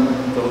Son,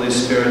 and the Holy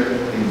Spirit,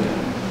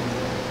 amen.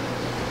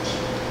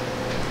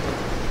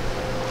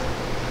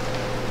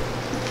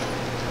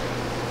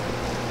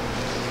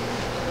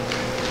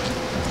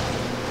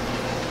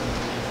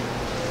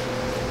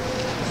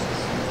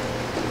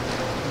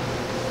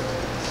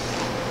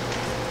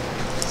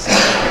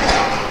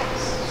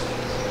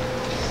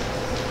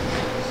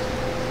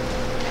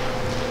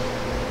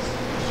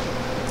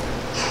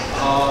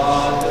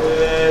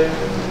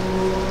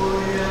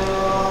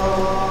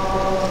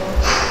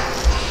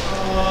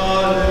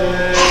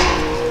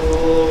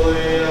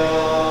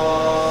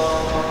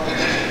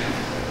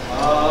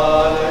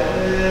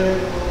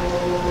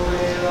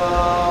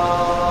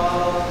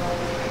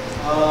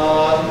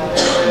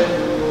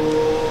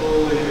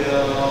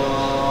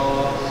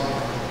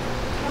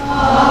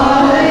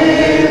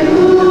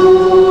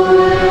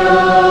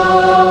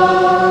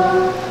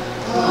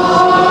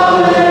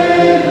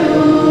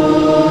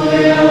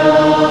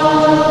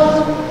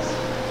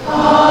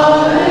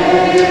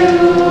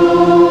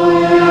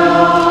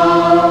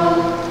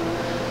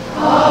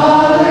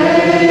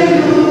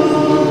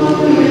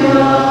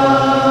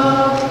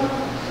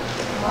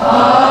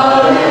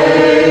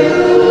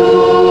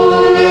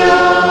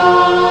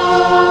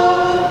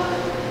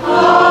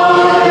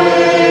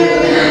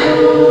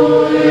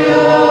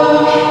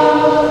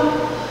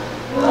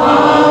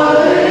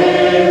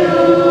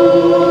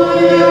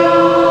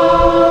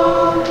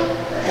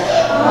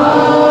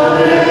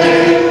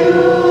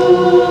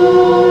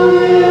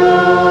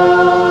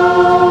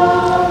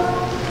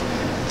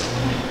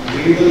 We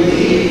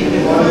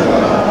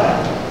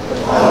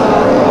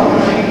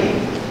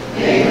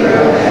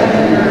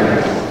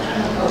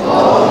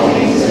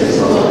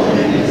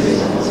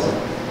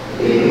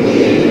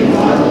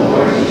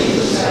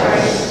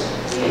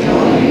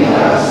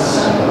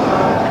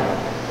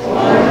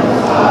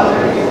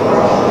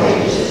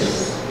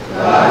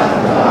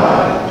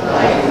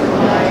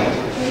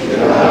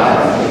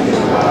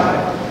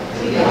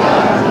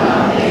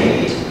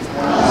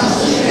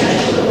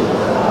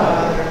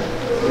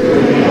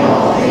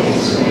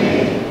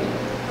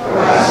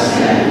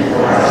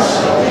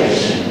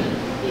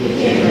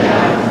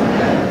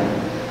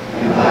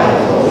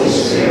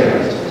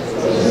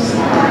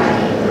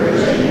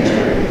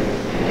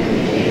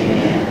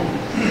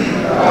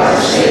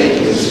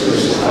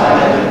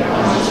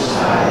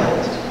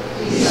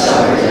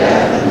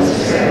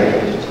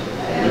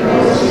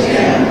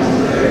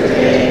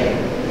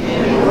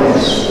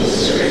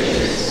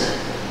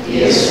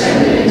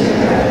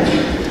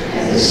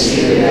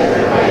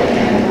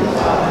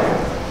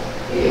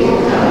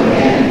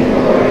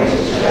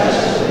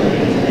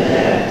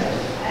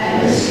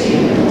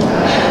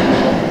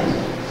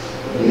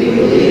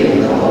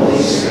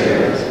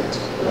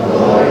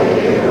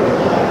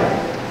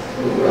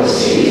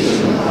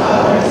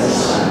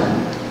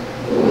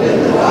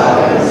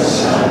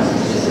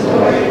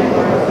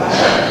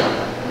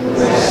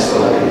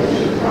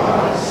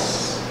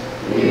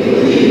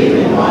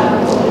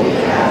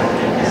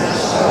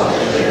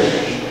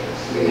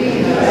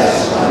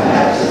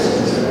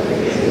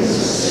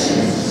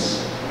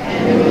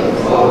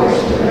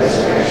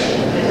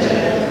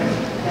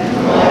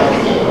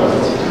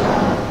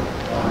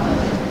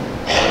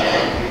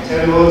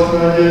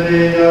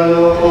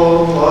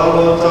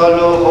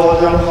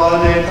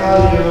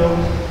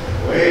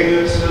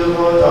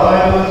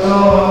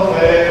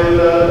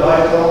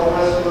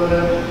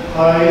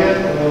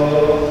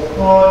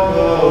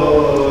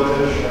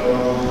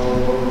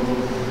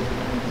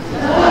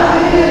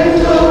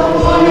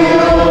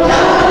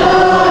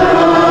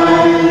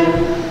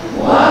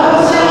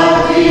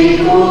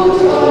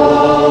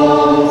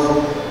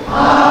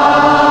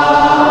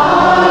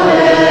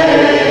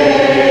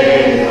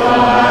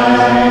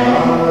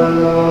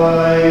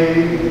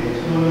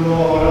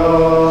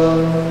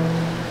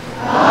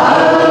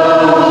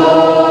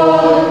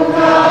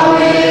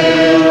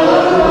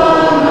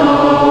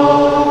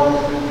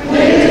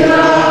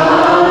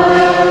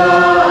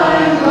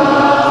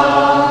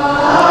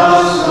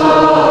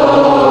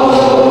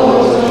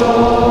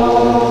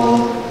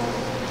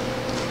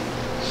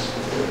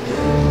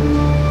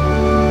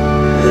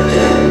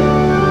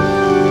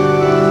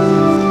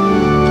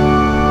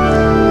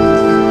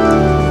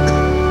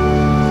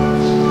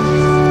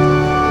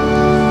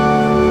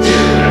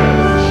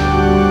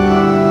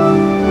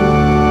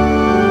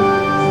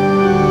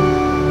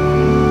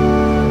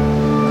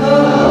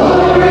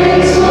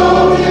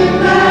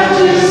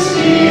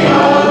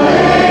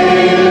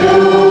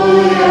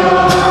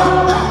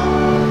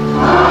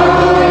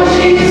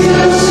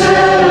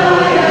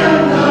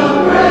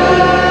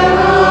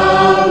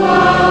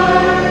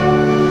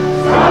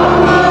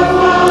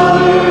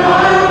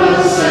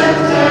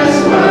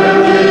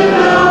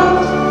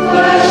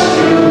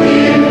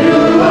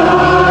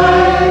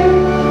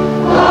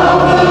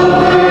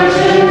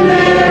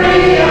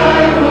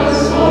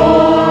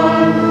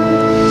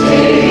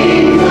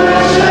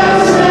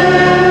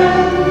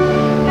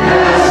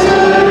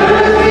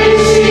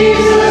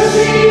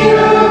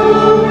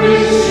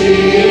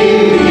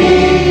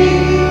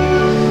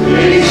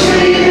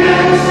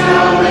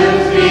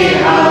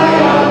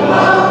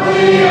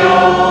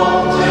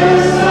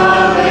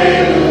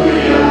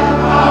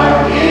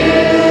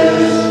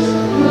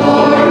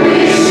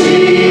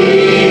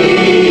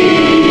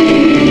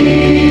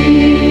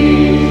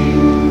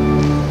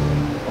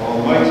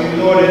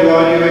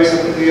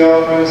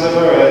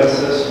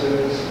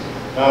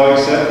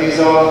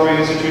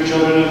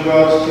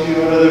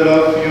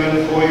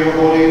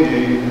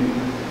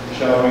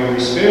Shower your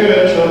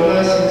spiritual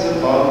blessings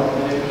upon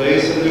them in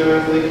place of their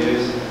earthly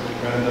gifts.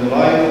 Grant them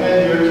life and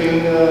your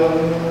kingdom.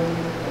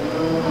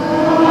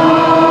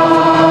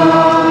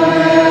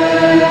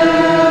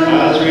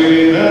 As we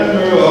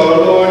remember our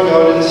Lord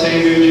God and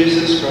Savior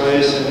Jesus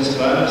Christ and his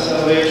plan of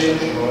salvation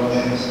for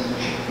us,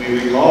 we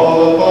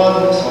recall upon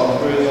this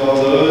offering all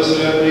those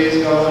who have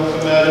pleased God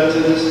from Adam to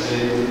this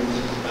day,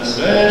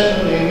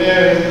 especially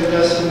Mary, the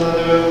blessed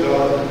Mother of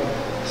God,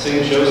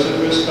 Saint Joseph,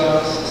 her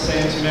spouse,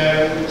 Saint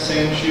Mary,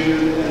 Saint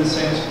Jude, and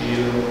Saint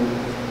Pio.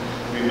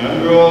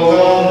 Remember, O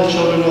God, the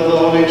children of the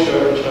Holy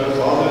Church, our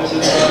fathers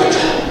and mothers,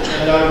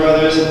 and our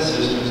brothers and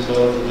sisters,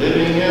 both the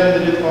living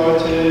and the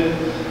departed,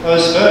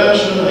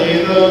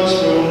 especially those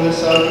for whom the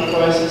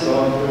sacrifice is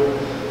offered,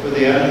 for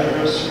the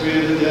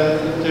anniversary of the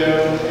death of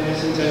Darren and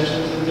his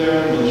intentions of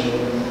Darren Mitchell.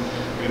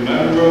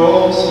 Remember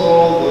also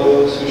all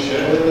those who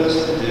share with us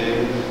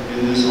today in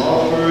this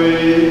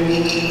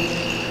offering.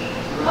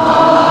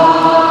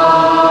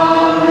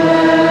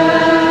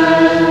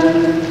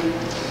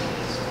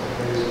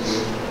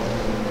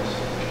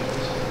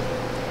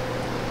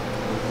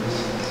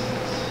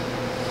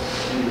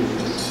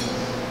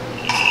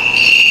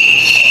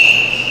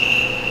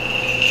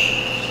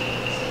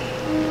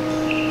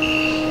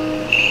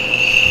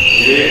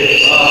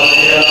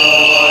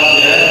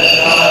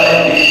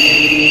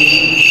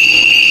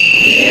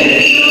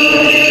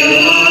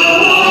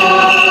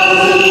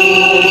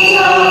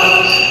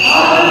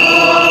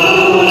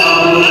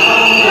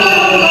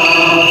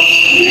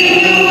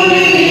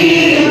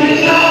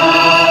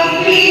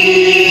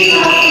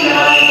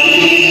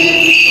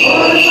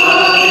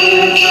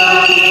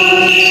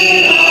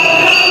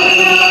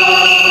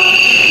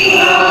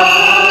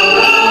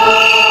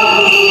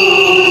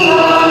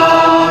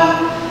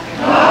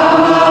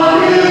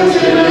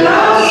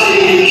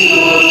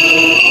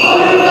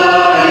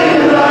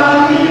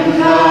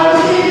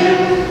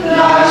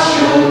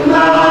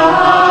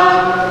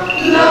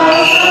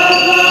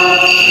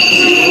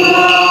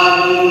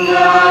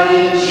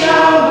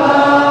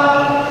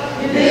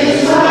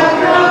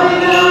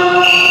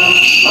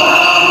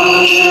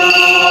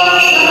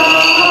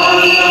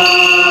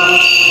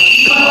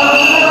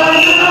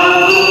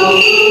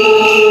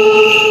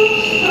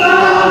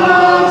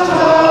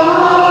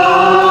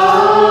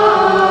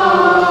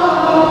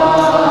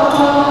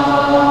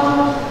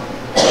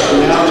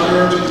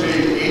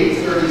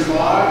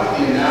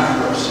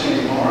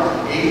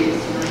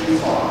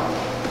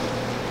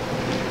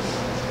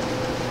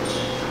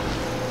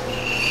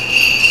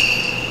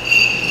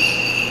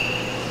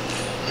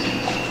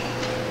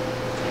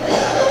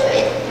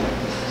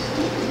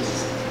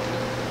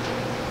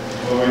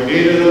 Glory be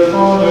to the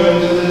Father, and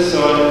to the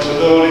Son, and to the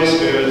Holy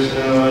Spirit,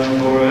 now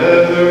and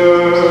forever.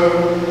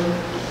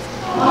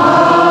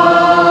 Amen.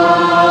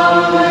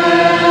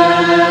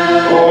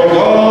 Lord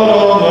God,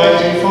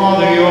 Almighty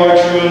Father, you are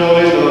true and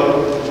holy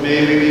love. May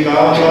we be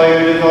bound by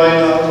your divine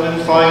love and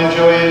find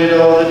joy in it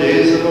all the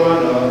days of our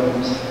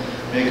lives.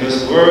 Make us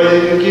worthy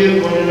to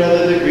give one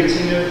another the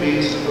greeting of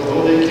peace with a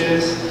holy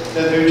kiss,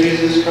 that through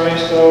Jesus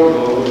Christ our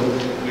Lord,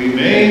 we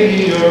may be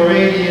your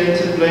radiant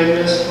and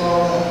blameless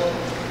flock.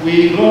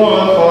 We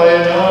glorify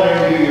and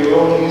honor you, your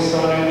only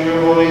Son, and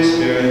your Holy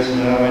Spirit,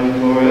 now and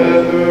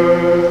forever.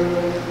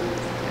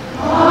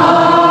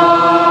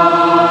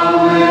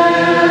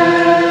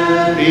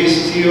 Amen. Peace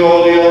to you,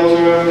 all the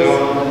altar of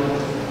God.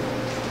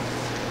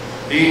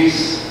 Peace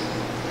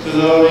to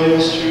the holy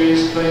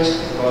mysteries placed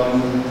upon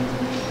you.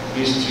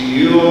 Peace to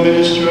you, O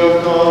minister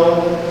of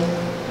God.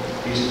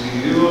 Peace to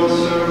you, O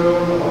servant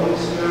of the Holy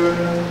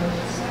Spirit.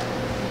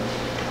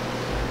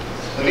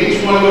 Let each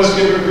one of us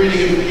give a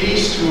greeting of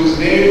peace to his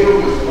neighbor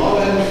with love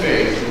and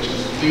faith, which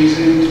is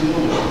pleasing to the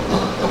Lord.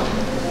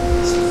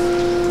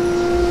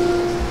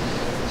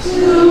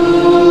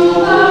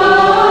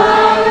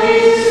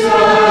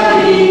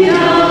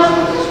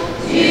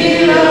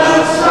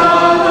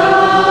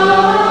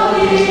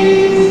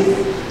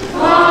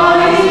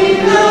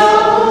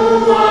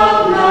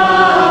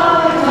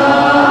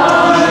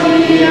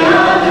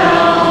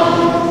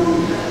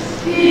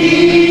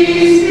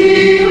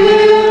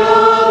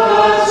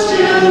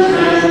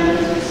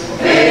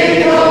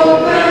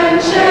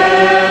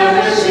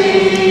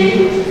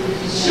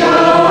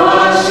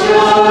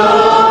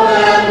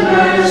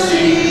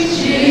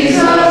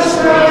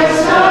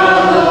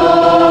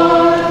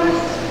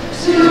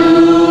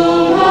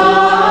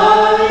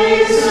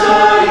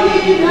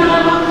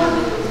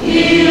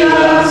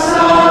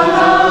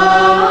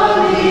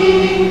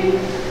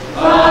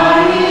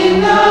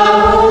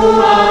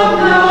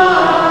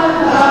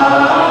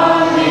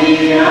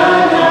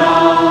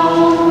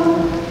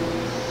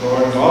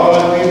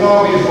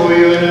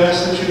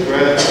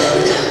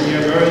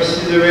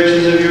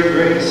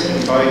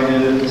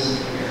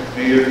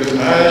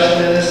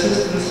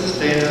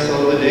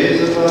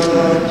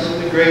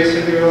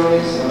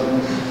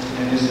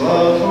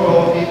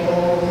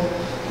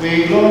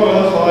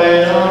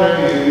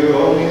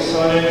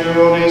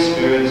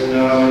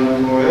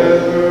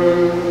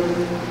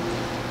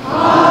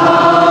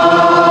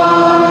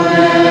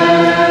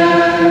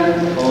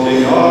 Holy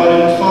God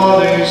and Father,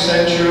 you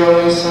sent your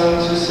only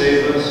Son to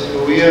save us,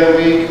 for we are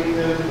weak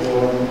and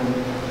poor.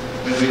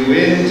 When we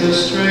went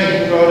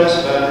astray, he brought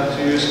us back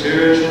to your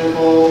spiritual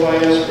fold by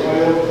his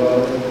royal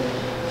blood.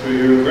 Through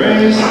your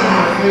grace and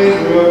the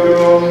favor of your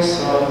only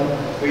Son,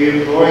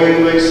 we implore you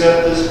to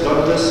accept this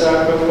bloodless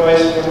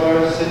sacrifice from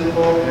our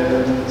sinful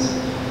hands,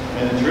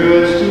 and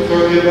through it to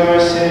forgive our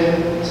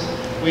sins.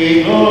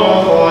 We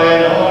glorify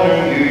and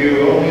honor you,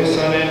 your only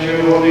Son, and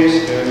your Holy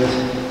Spirit,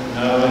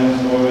 now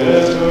and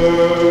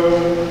forever.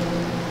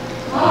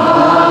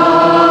 Amen.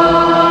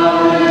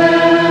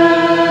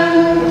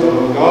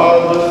 O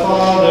God the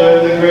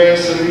Father, the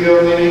grace of the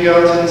only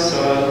begotten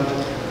Son,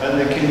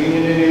 and the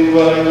communion and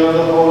indwelling of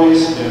the Holy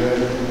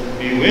Spirit,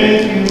 be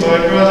with you,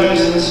 my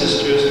brothers and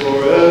sisters,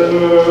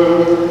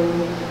 forever.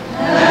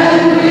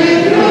 And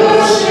with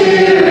your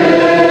spirit.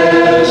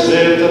 Let's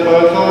lift up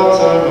our thoughts,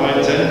 our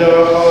minds, and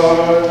our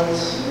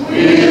hearts. We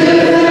lift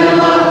them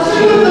up to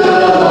the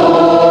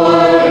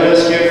Lord. Let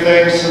us give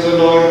thanks to the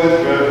Lord with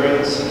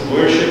reverence and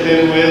worship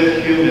him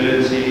with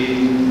humility.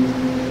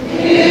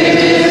 It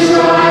is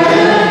right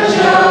and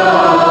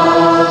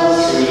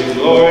just. Truly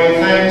glory,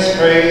 thanks,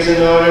 praise,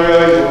 and honor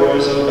are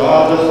yours, O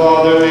God the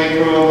Father,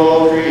 maker of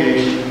all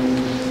creation,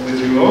 with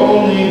your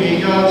only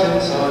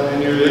begotten Son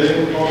and your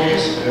living Holy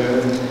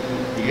Spirit.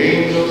 The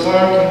angels,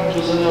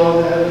 archangels, and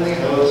all heavenly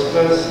hosts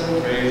bless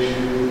and praise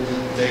you.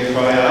 They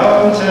cry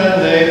out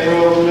and they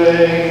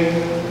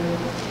proclaim.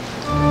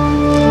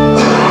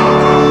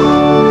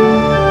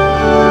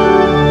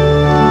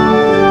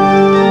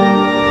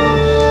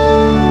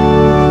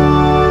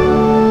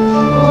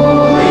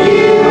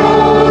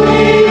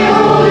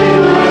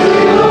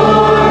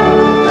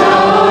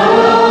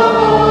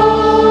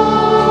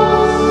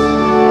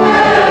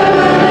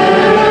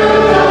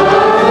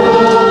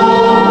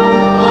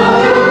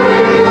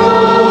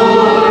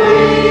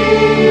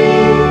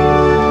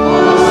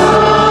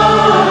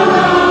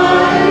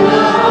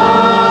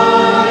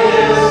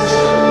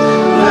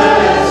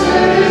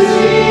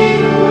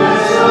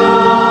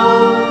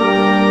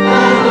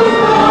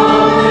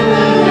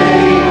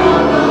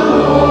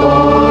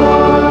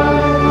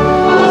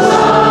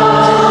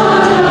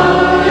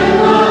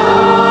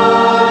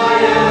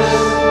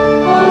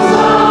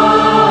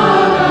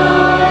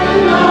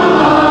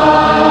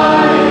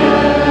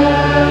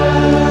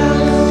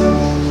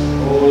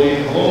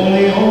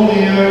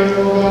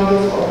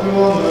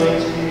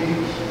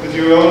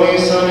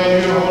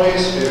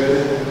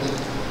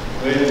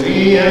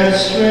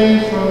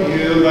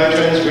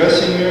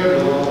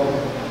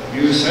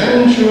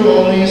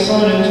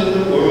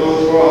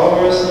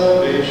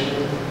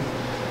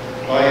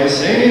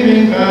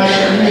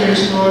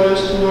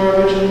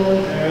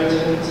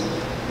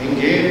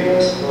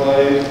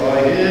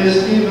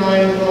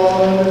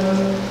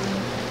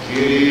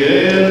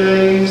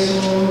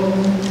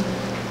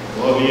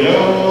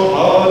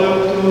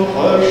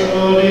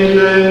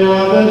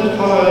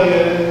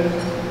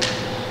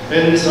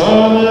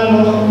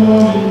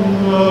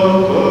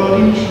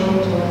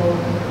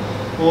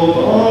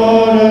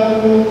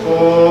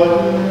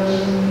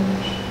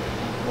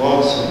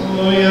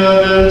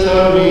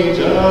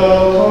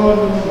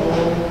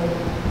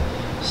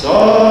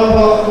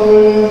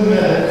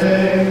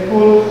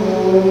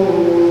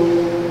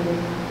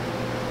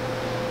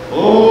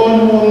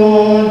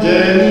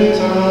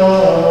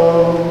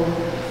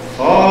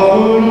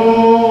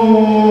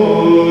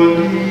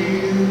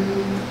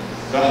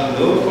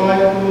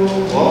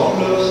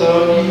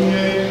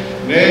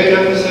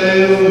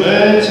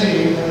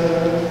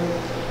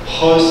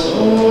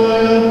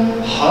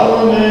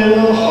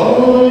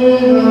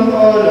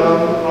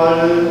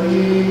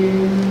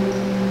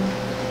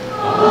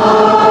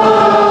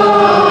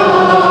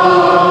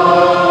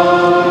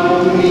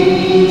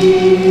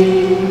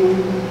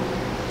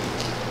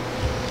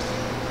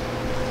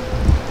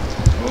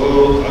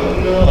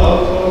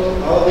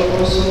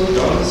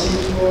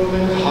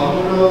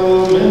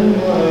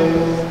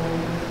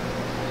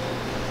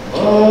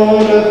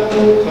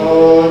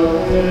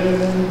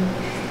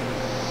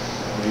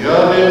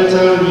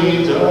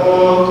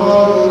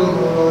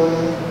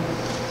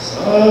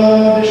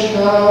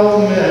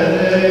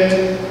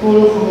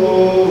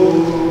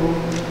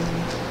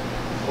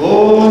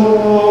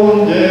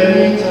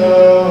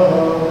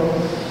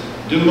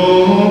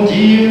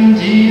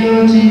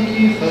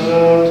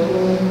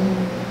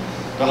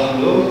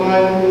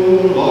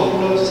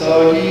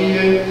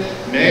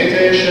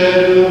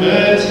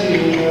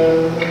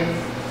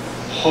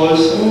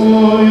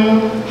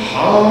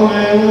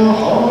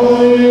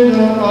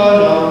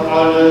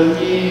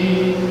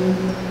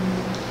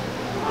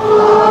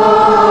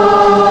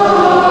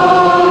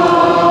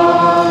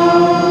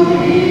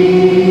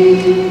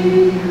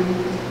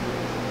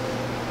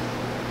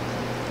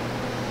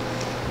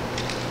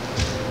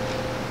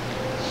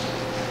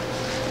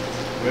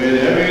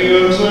 Whenever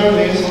you observe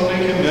these holy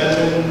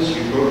commandments,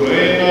 you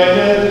proclaim my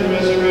death and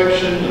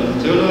resurrection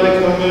until I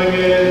come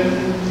again.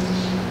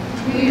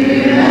 We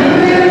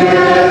remember your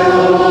death, O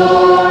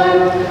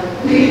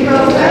Lord. We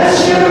profess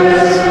your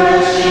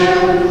resurrection.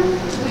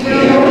 We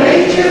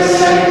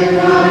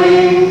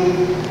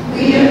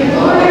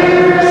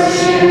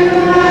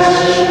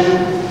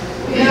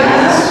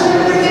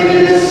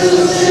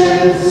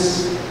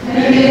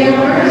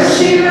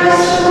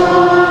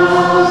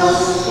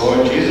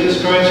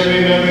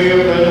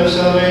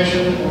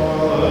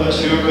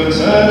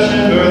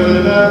conception, birth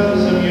and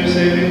baptism, your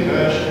saving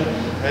passion,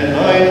 and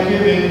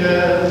life-giving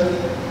death,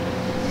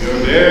 your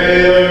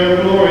burial, your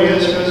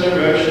glorious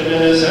resurrection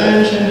and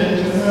ascension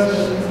into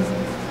heaven,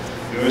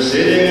 your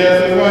sitting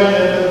at the right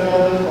hand of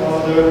God the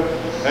Father,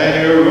 and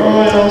your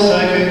royal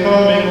second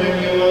coming when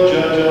you will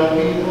judge all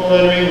people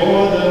and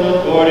reward them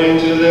according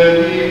to their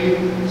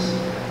deeds.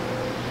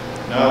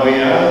 Now we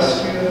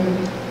ask you,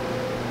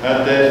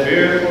 at that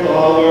fearful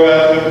hour,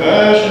 have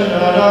compassion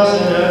on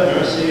us and have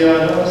mercy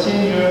on us in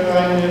your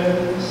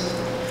kindness,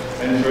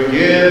 and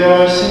forgive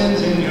our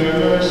sins in your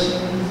mercy.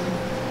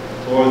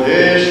 For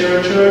this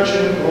your church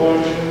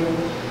implores you,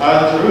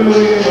 and through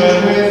you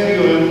and with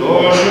you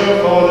implores your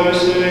Father,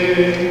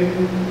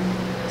 saying,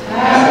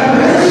 Have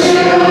mercy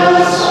on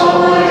us,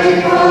 Almighty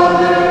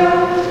Father.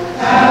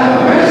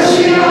 Have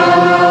mercy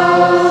on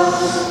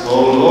us. O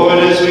Lord,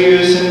 as we,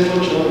 your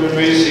sinful children,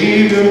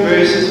 receive your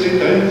graces, we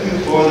thank you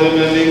for them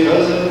and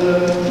because of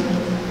them.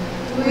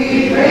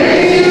 We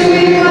praise you,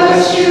 we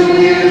bless you,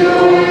 we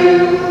adore you,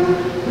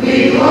 we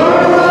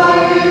glorify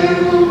you,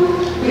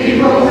 we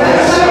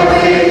profess our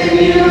faith in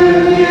you, and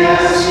we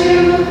ask you,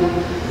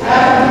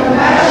 have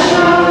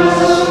compassion on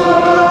us,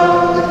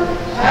 Lord.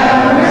 Have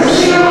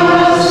mercy on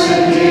us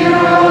and hear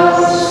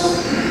us.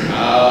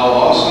 How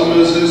awesome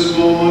is this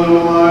moment, O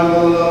my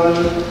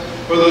beloved,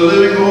 for the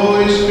living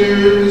Holy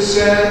Spirit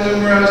descend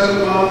and rest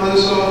upon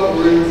this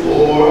offering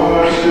for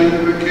our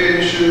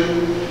sanctification.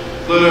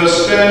 Let us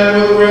stand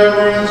with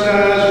reverence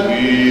as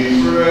we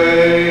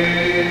pray.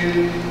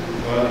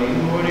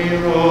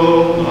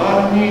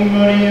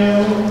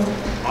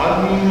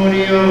 Magni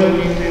Maria,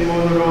 Nite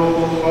Monro,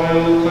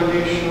 Faio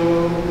Kadisho,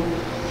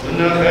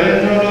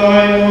 Unafenra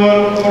Laino,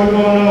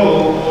 Corbono,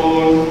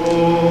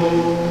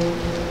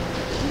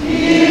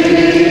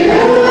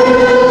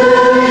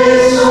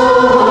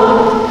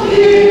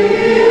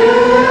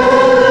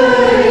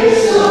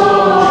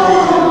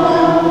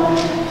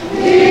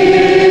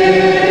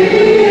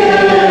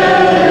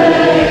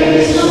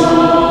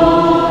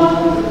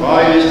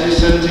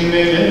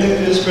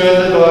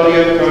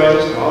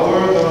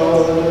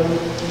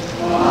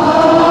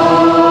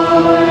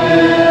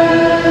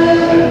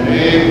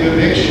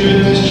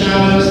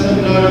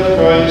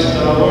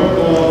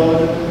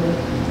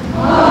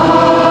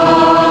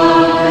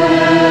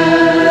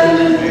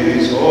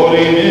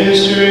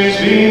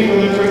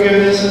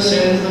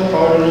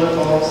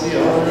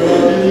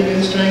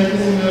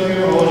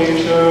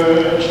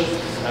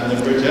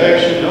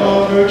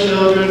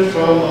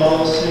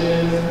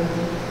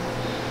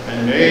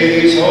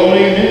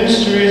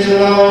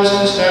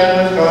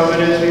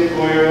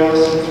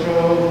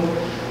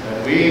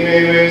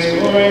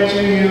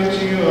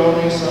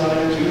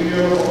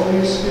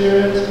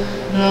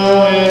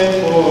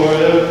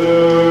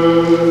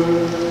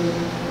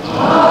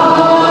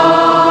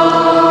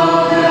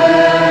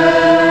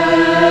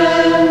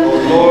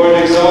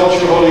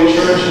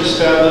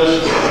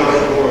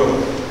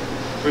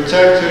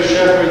 protect your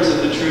shepherds of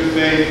the true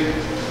faith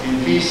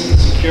in peace and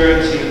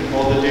security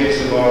all the days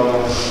of our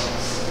lives.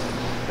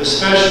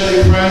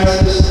 Especially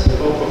Francis, the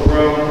Pope of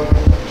Rome,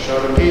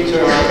 Charles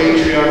Peter, our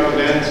Patriarch of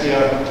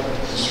Antioch,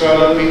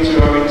 Strala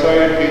Peter, our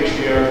retired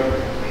Patriarch,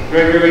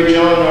 Gregory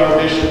John, our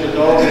Bishop, and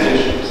all the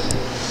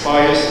bishops,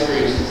 pious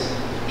priests,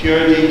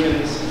 pure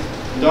deacons,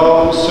 and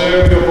all who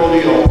serve your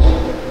holy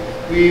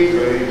altar. We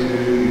pray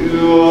to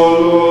you,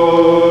 O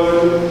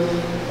Lord.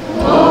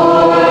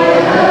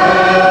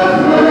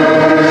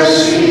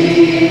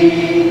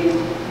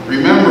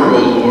 Remember,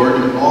 O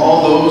Lord,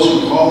 all those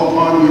who call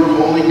upon your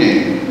holy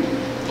name.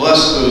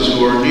 Bless those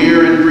who are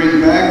near and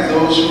bring back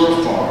those who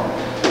are far.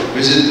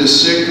 Visit the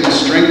sick and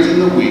strengthen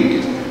the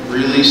weak.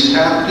 Release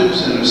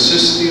captives and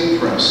assist the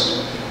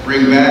oppressed.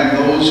 Bring back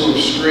those who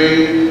have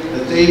strayed,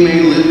 that they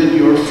may live in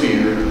your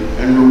fear,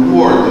 and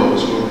reward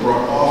those who have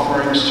brought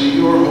offerings to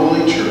your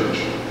holy church.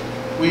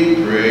 We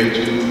pray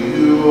to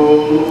you,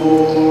 O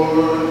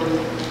Lord.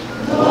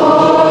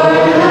 Lord,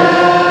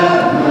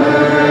 have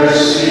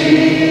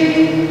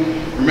mercy.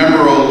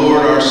 Remember, O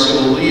Lord, our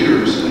civil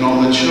leaders and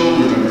all the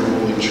children of your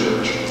holy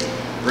church.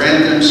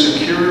 Grant them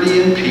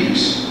security and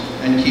peace,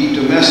 and keep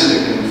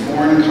domestic and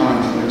foreign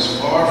conflicts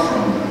far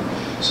from them,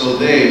 so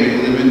they may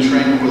live in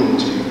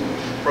tranquility.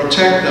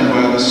 Protect them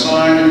by the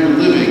sign of your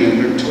living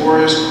and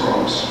victorious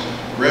cross.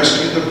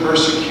 Rescue the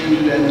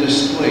persecuted and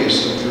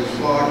displaced of your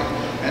flock,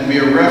 and be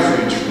a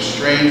refuge for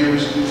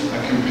strangers, a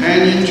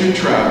companion to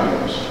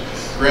travelers.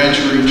 Grant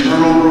your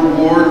eternal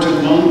reward to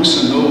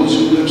monks and those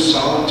who live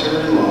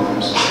solitary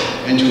lives,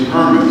 and to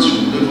hermits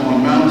who live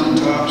on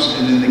mountaintops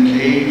and in the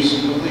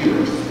caves of the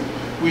earth.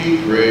 We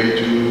pray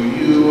to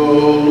you, O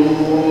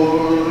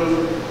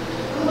Lord.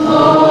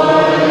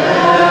 Lord,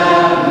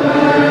 have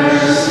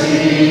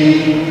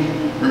mercy.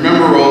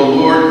 Remember, O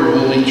Lord, your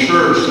holy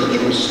church that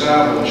you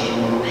established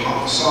on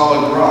a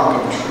solid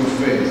rock of true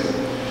faith,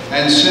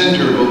 and send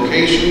her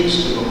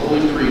vocations to the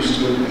holy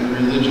priesthood and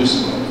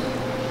religious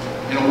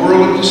life. In a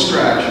world of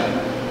distraction,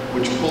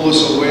 which pull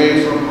us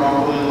away from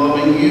properly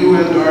loving you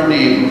and our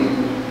neighbor,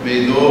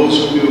 may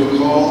those whom you have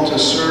called to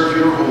serve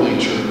your holy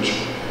church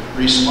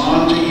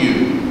respond to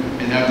you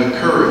in have the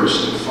courage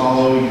to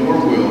follow your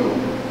will.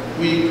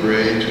 We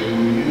pray to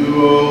you,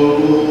 O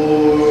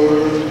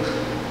Lord.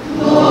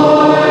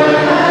 Lord,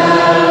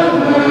 have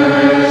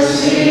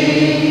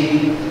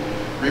mercy.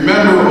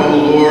 Remember, O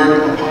Lord,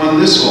 upon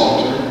this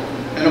altar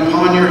and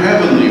upon your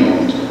heavenly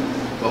altar,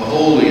 the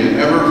holy and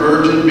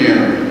ever-Virgin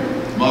Mary,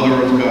 Mother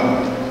of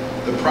God,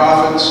 the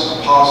prophets,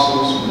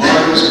 apostles,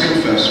 martyrs,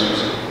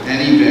 confessors,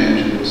 and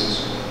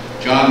evangelists,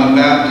 John the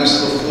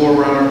Baptist, the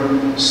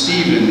forerunner,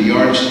 Stephen, the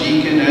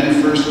archdeacon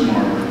and first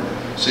martyr,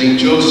 St.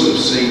 Joseph,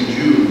 St.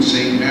 Jude,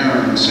 St.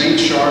 Maron, St.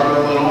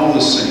 Charbel, and all the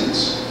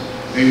saints.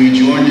 May we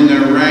join in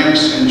their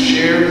ranks and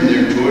share in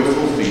their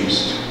joyful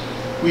feast.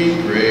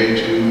 We pray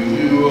to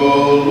you,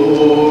 O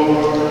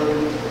Lord.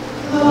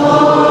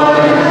 Lord,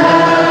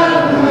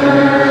 have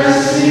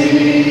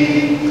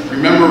mercy.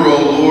 Remember, O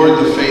Lord,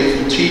 the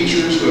faithful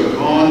teachers who have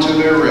gone to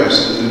their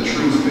rest in the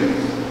true faith,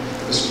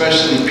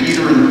 especially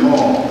Peter and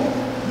Paul,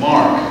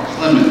 Mark,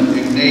 Clement,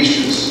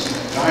 Ignatius,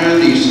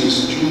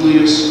 Dionysius,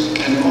 Julius,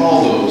 and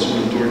all those who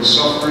endured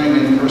suffering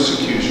and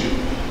persecution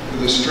for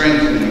the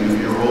strengthening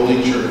of your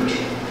holy church.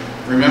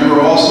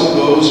 Remember also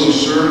those who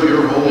serve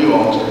your holy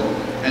altar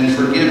and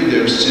forgive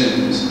their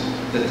sins,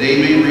 that they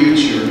may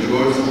reach your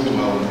joyful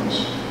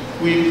dwellings.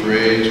 We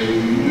pray to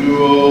you,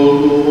 O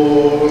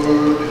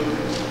Lord.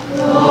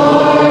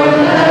 Lord,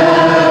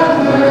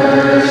 have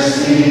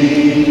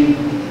mercy.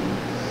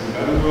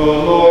 Remember, O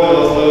Lord,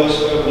 all those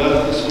who have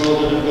left this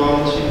world and have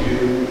gone to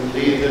you.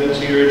 Lead them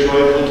to your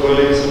joyful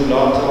dwellings and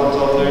blot out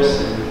all their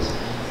sins.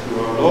 Through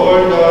our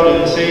Lord God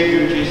and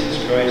Savior Jesus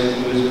Christ,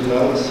 who is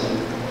without sin,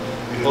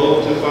 we hope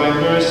to find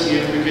mercy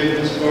and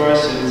forgiveness for our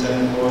sins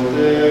and for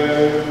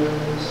theirs.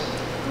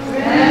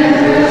 Grant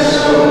us,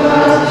 O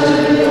God, to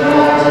the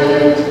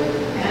departed,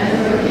 and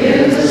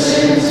forgive the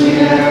sins we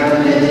have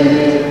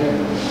committed,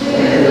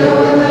 with or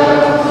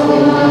without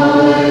full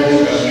knowledge.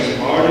 Grant us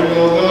pardon, O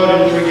God,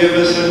 and forgive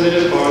us and the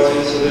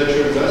departed, so that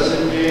your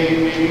blessed name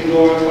may be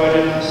glorified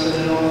in us and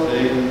in all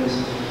things.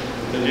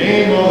 In the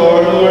name of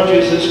our Lord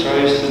Jesus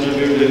Christ and of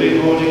your living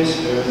Holy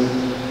Spirit,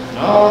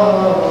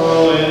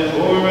 now and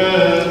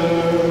forever.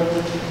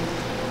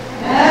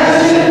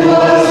 As it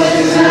was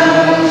in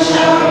heaven,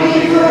 shall be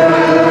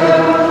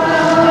forever.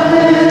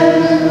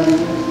 Amen.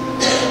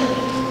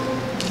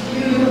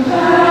 You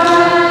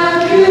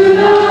have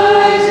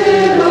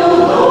united, O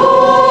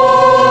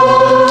Lord,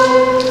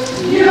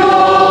 your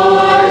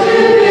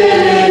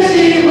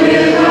divinity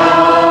with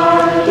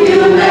our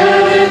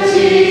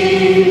humanity,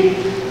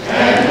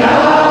 and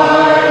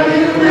our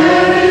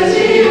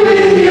humanity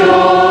with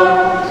your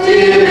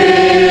divinity.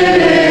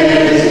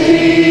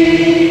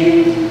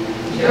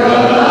 Your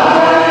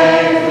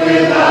life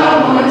with our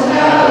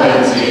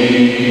mortality,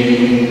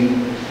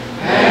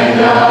 and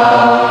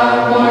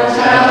our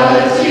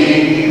mortality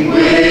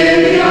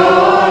with your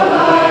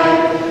life.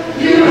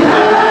 You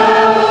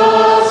have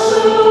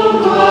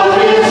assumed what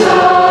is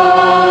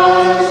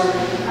ours,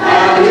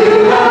 and you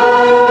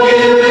have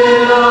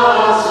given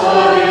us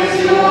what is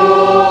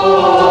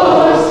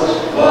yours,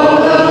 for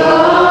the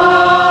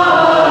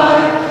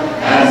life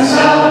and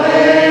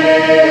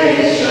salvation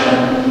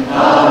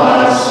of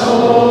our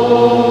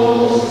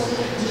souls.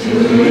 To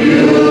you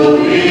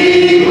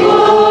be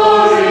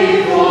glory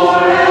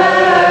forever.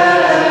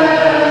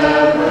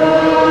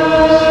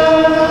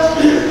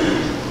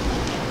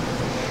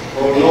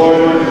 O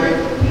Lord,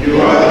 You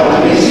are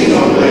the pleasing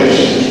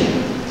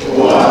oblation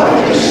to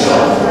offer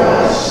yourself for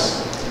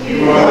us.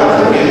 You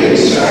are the living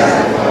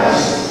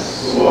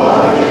sacrifice who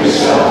offer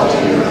yourself to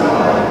your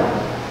Father.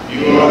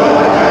 You are the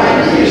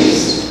high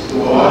priest who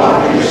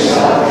offer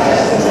yourself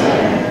as the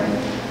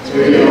Lamb.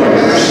 Through your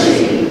mercy,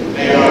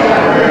 may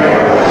our prayer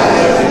rise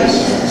as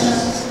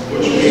incense,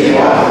 which we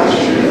offer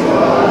to your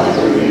Father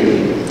through you.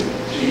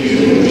 To you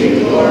be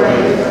glory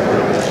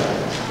forever.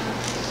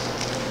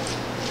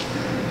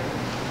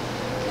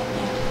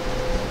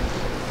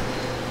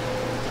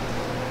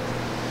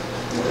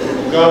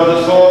 God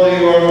the Father,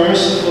 you are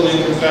merciful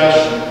and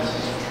compassionate.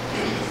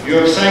 You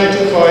have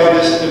sanctified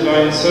this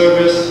divine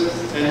service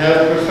and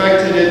have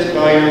perfected it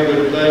by your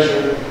good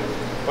pleasure,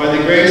 by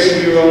the grace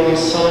of your only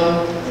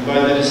Son, and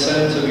by the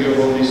descent of your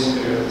Holy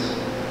Spirit.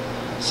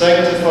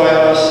 Sanctify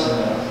us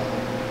now,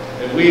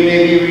 that we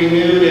may be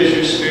renewed as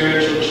your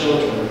spiritual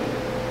children,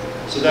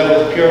 so that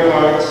with pure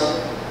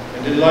hearts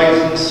and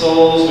enlightened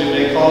souls we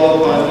may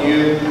call upon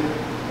you,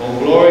 O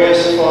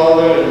glorious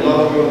Father and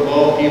lover of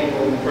all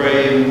people,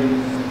 praying,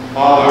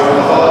 Our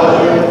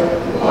Father,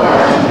 who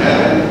art in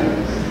heaven,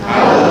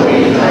 hallowed be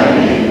thy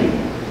name.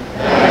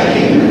 Thy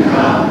kingdom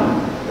come,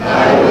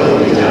 thy will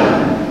be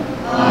done,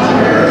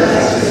 on earth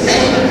as it is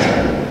in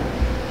heaven.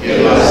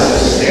 Give us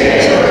this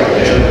day our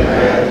daily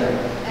bread,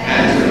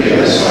 and forgive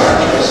us our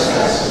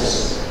trespasses,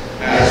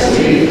 as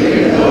we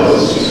forgive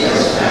those who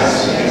trespass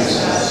against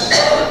us.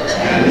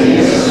 And lead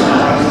us not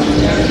into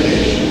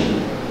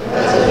temptation,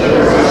 but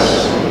deliver us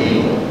from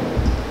evil.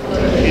 For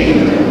the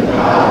kingdom, the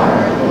power,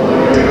 and the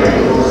glory are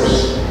yours,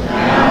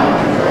 now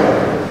and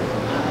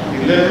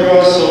forever. deliver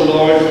us, O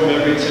Lord, from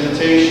every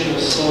temptation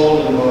of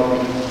soul and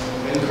body,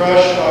 and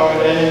crush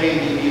our enemy,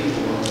 the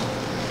evil one.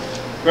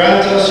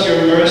 Grant us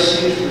your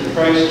mercy through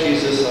Christ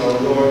Jesus our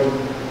Lord,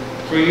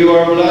 for you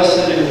are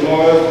blessed and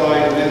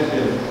glorified with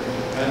him,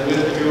 and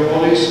with your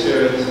Holy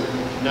Spirit,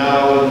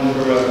 now and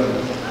forever.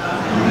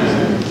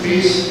 Amen.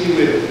 Peace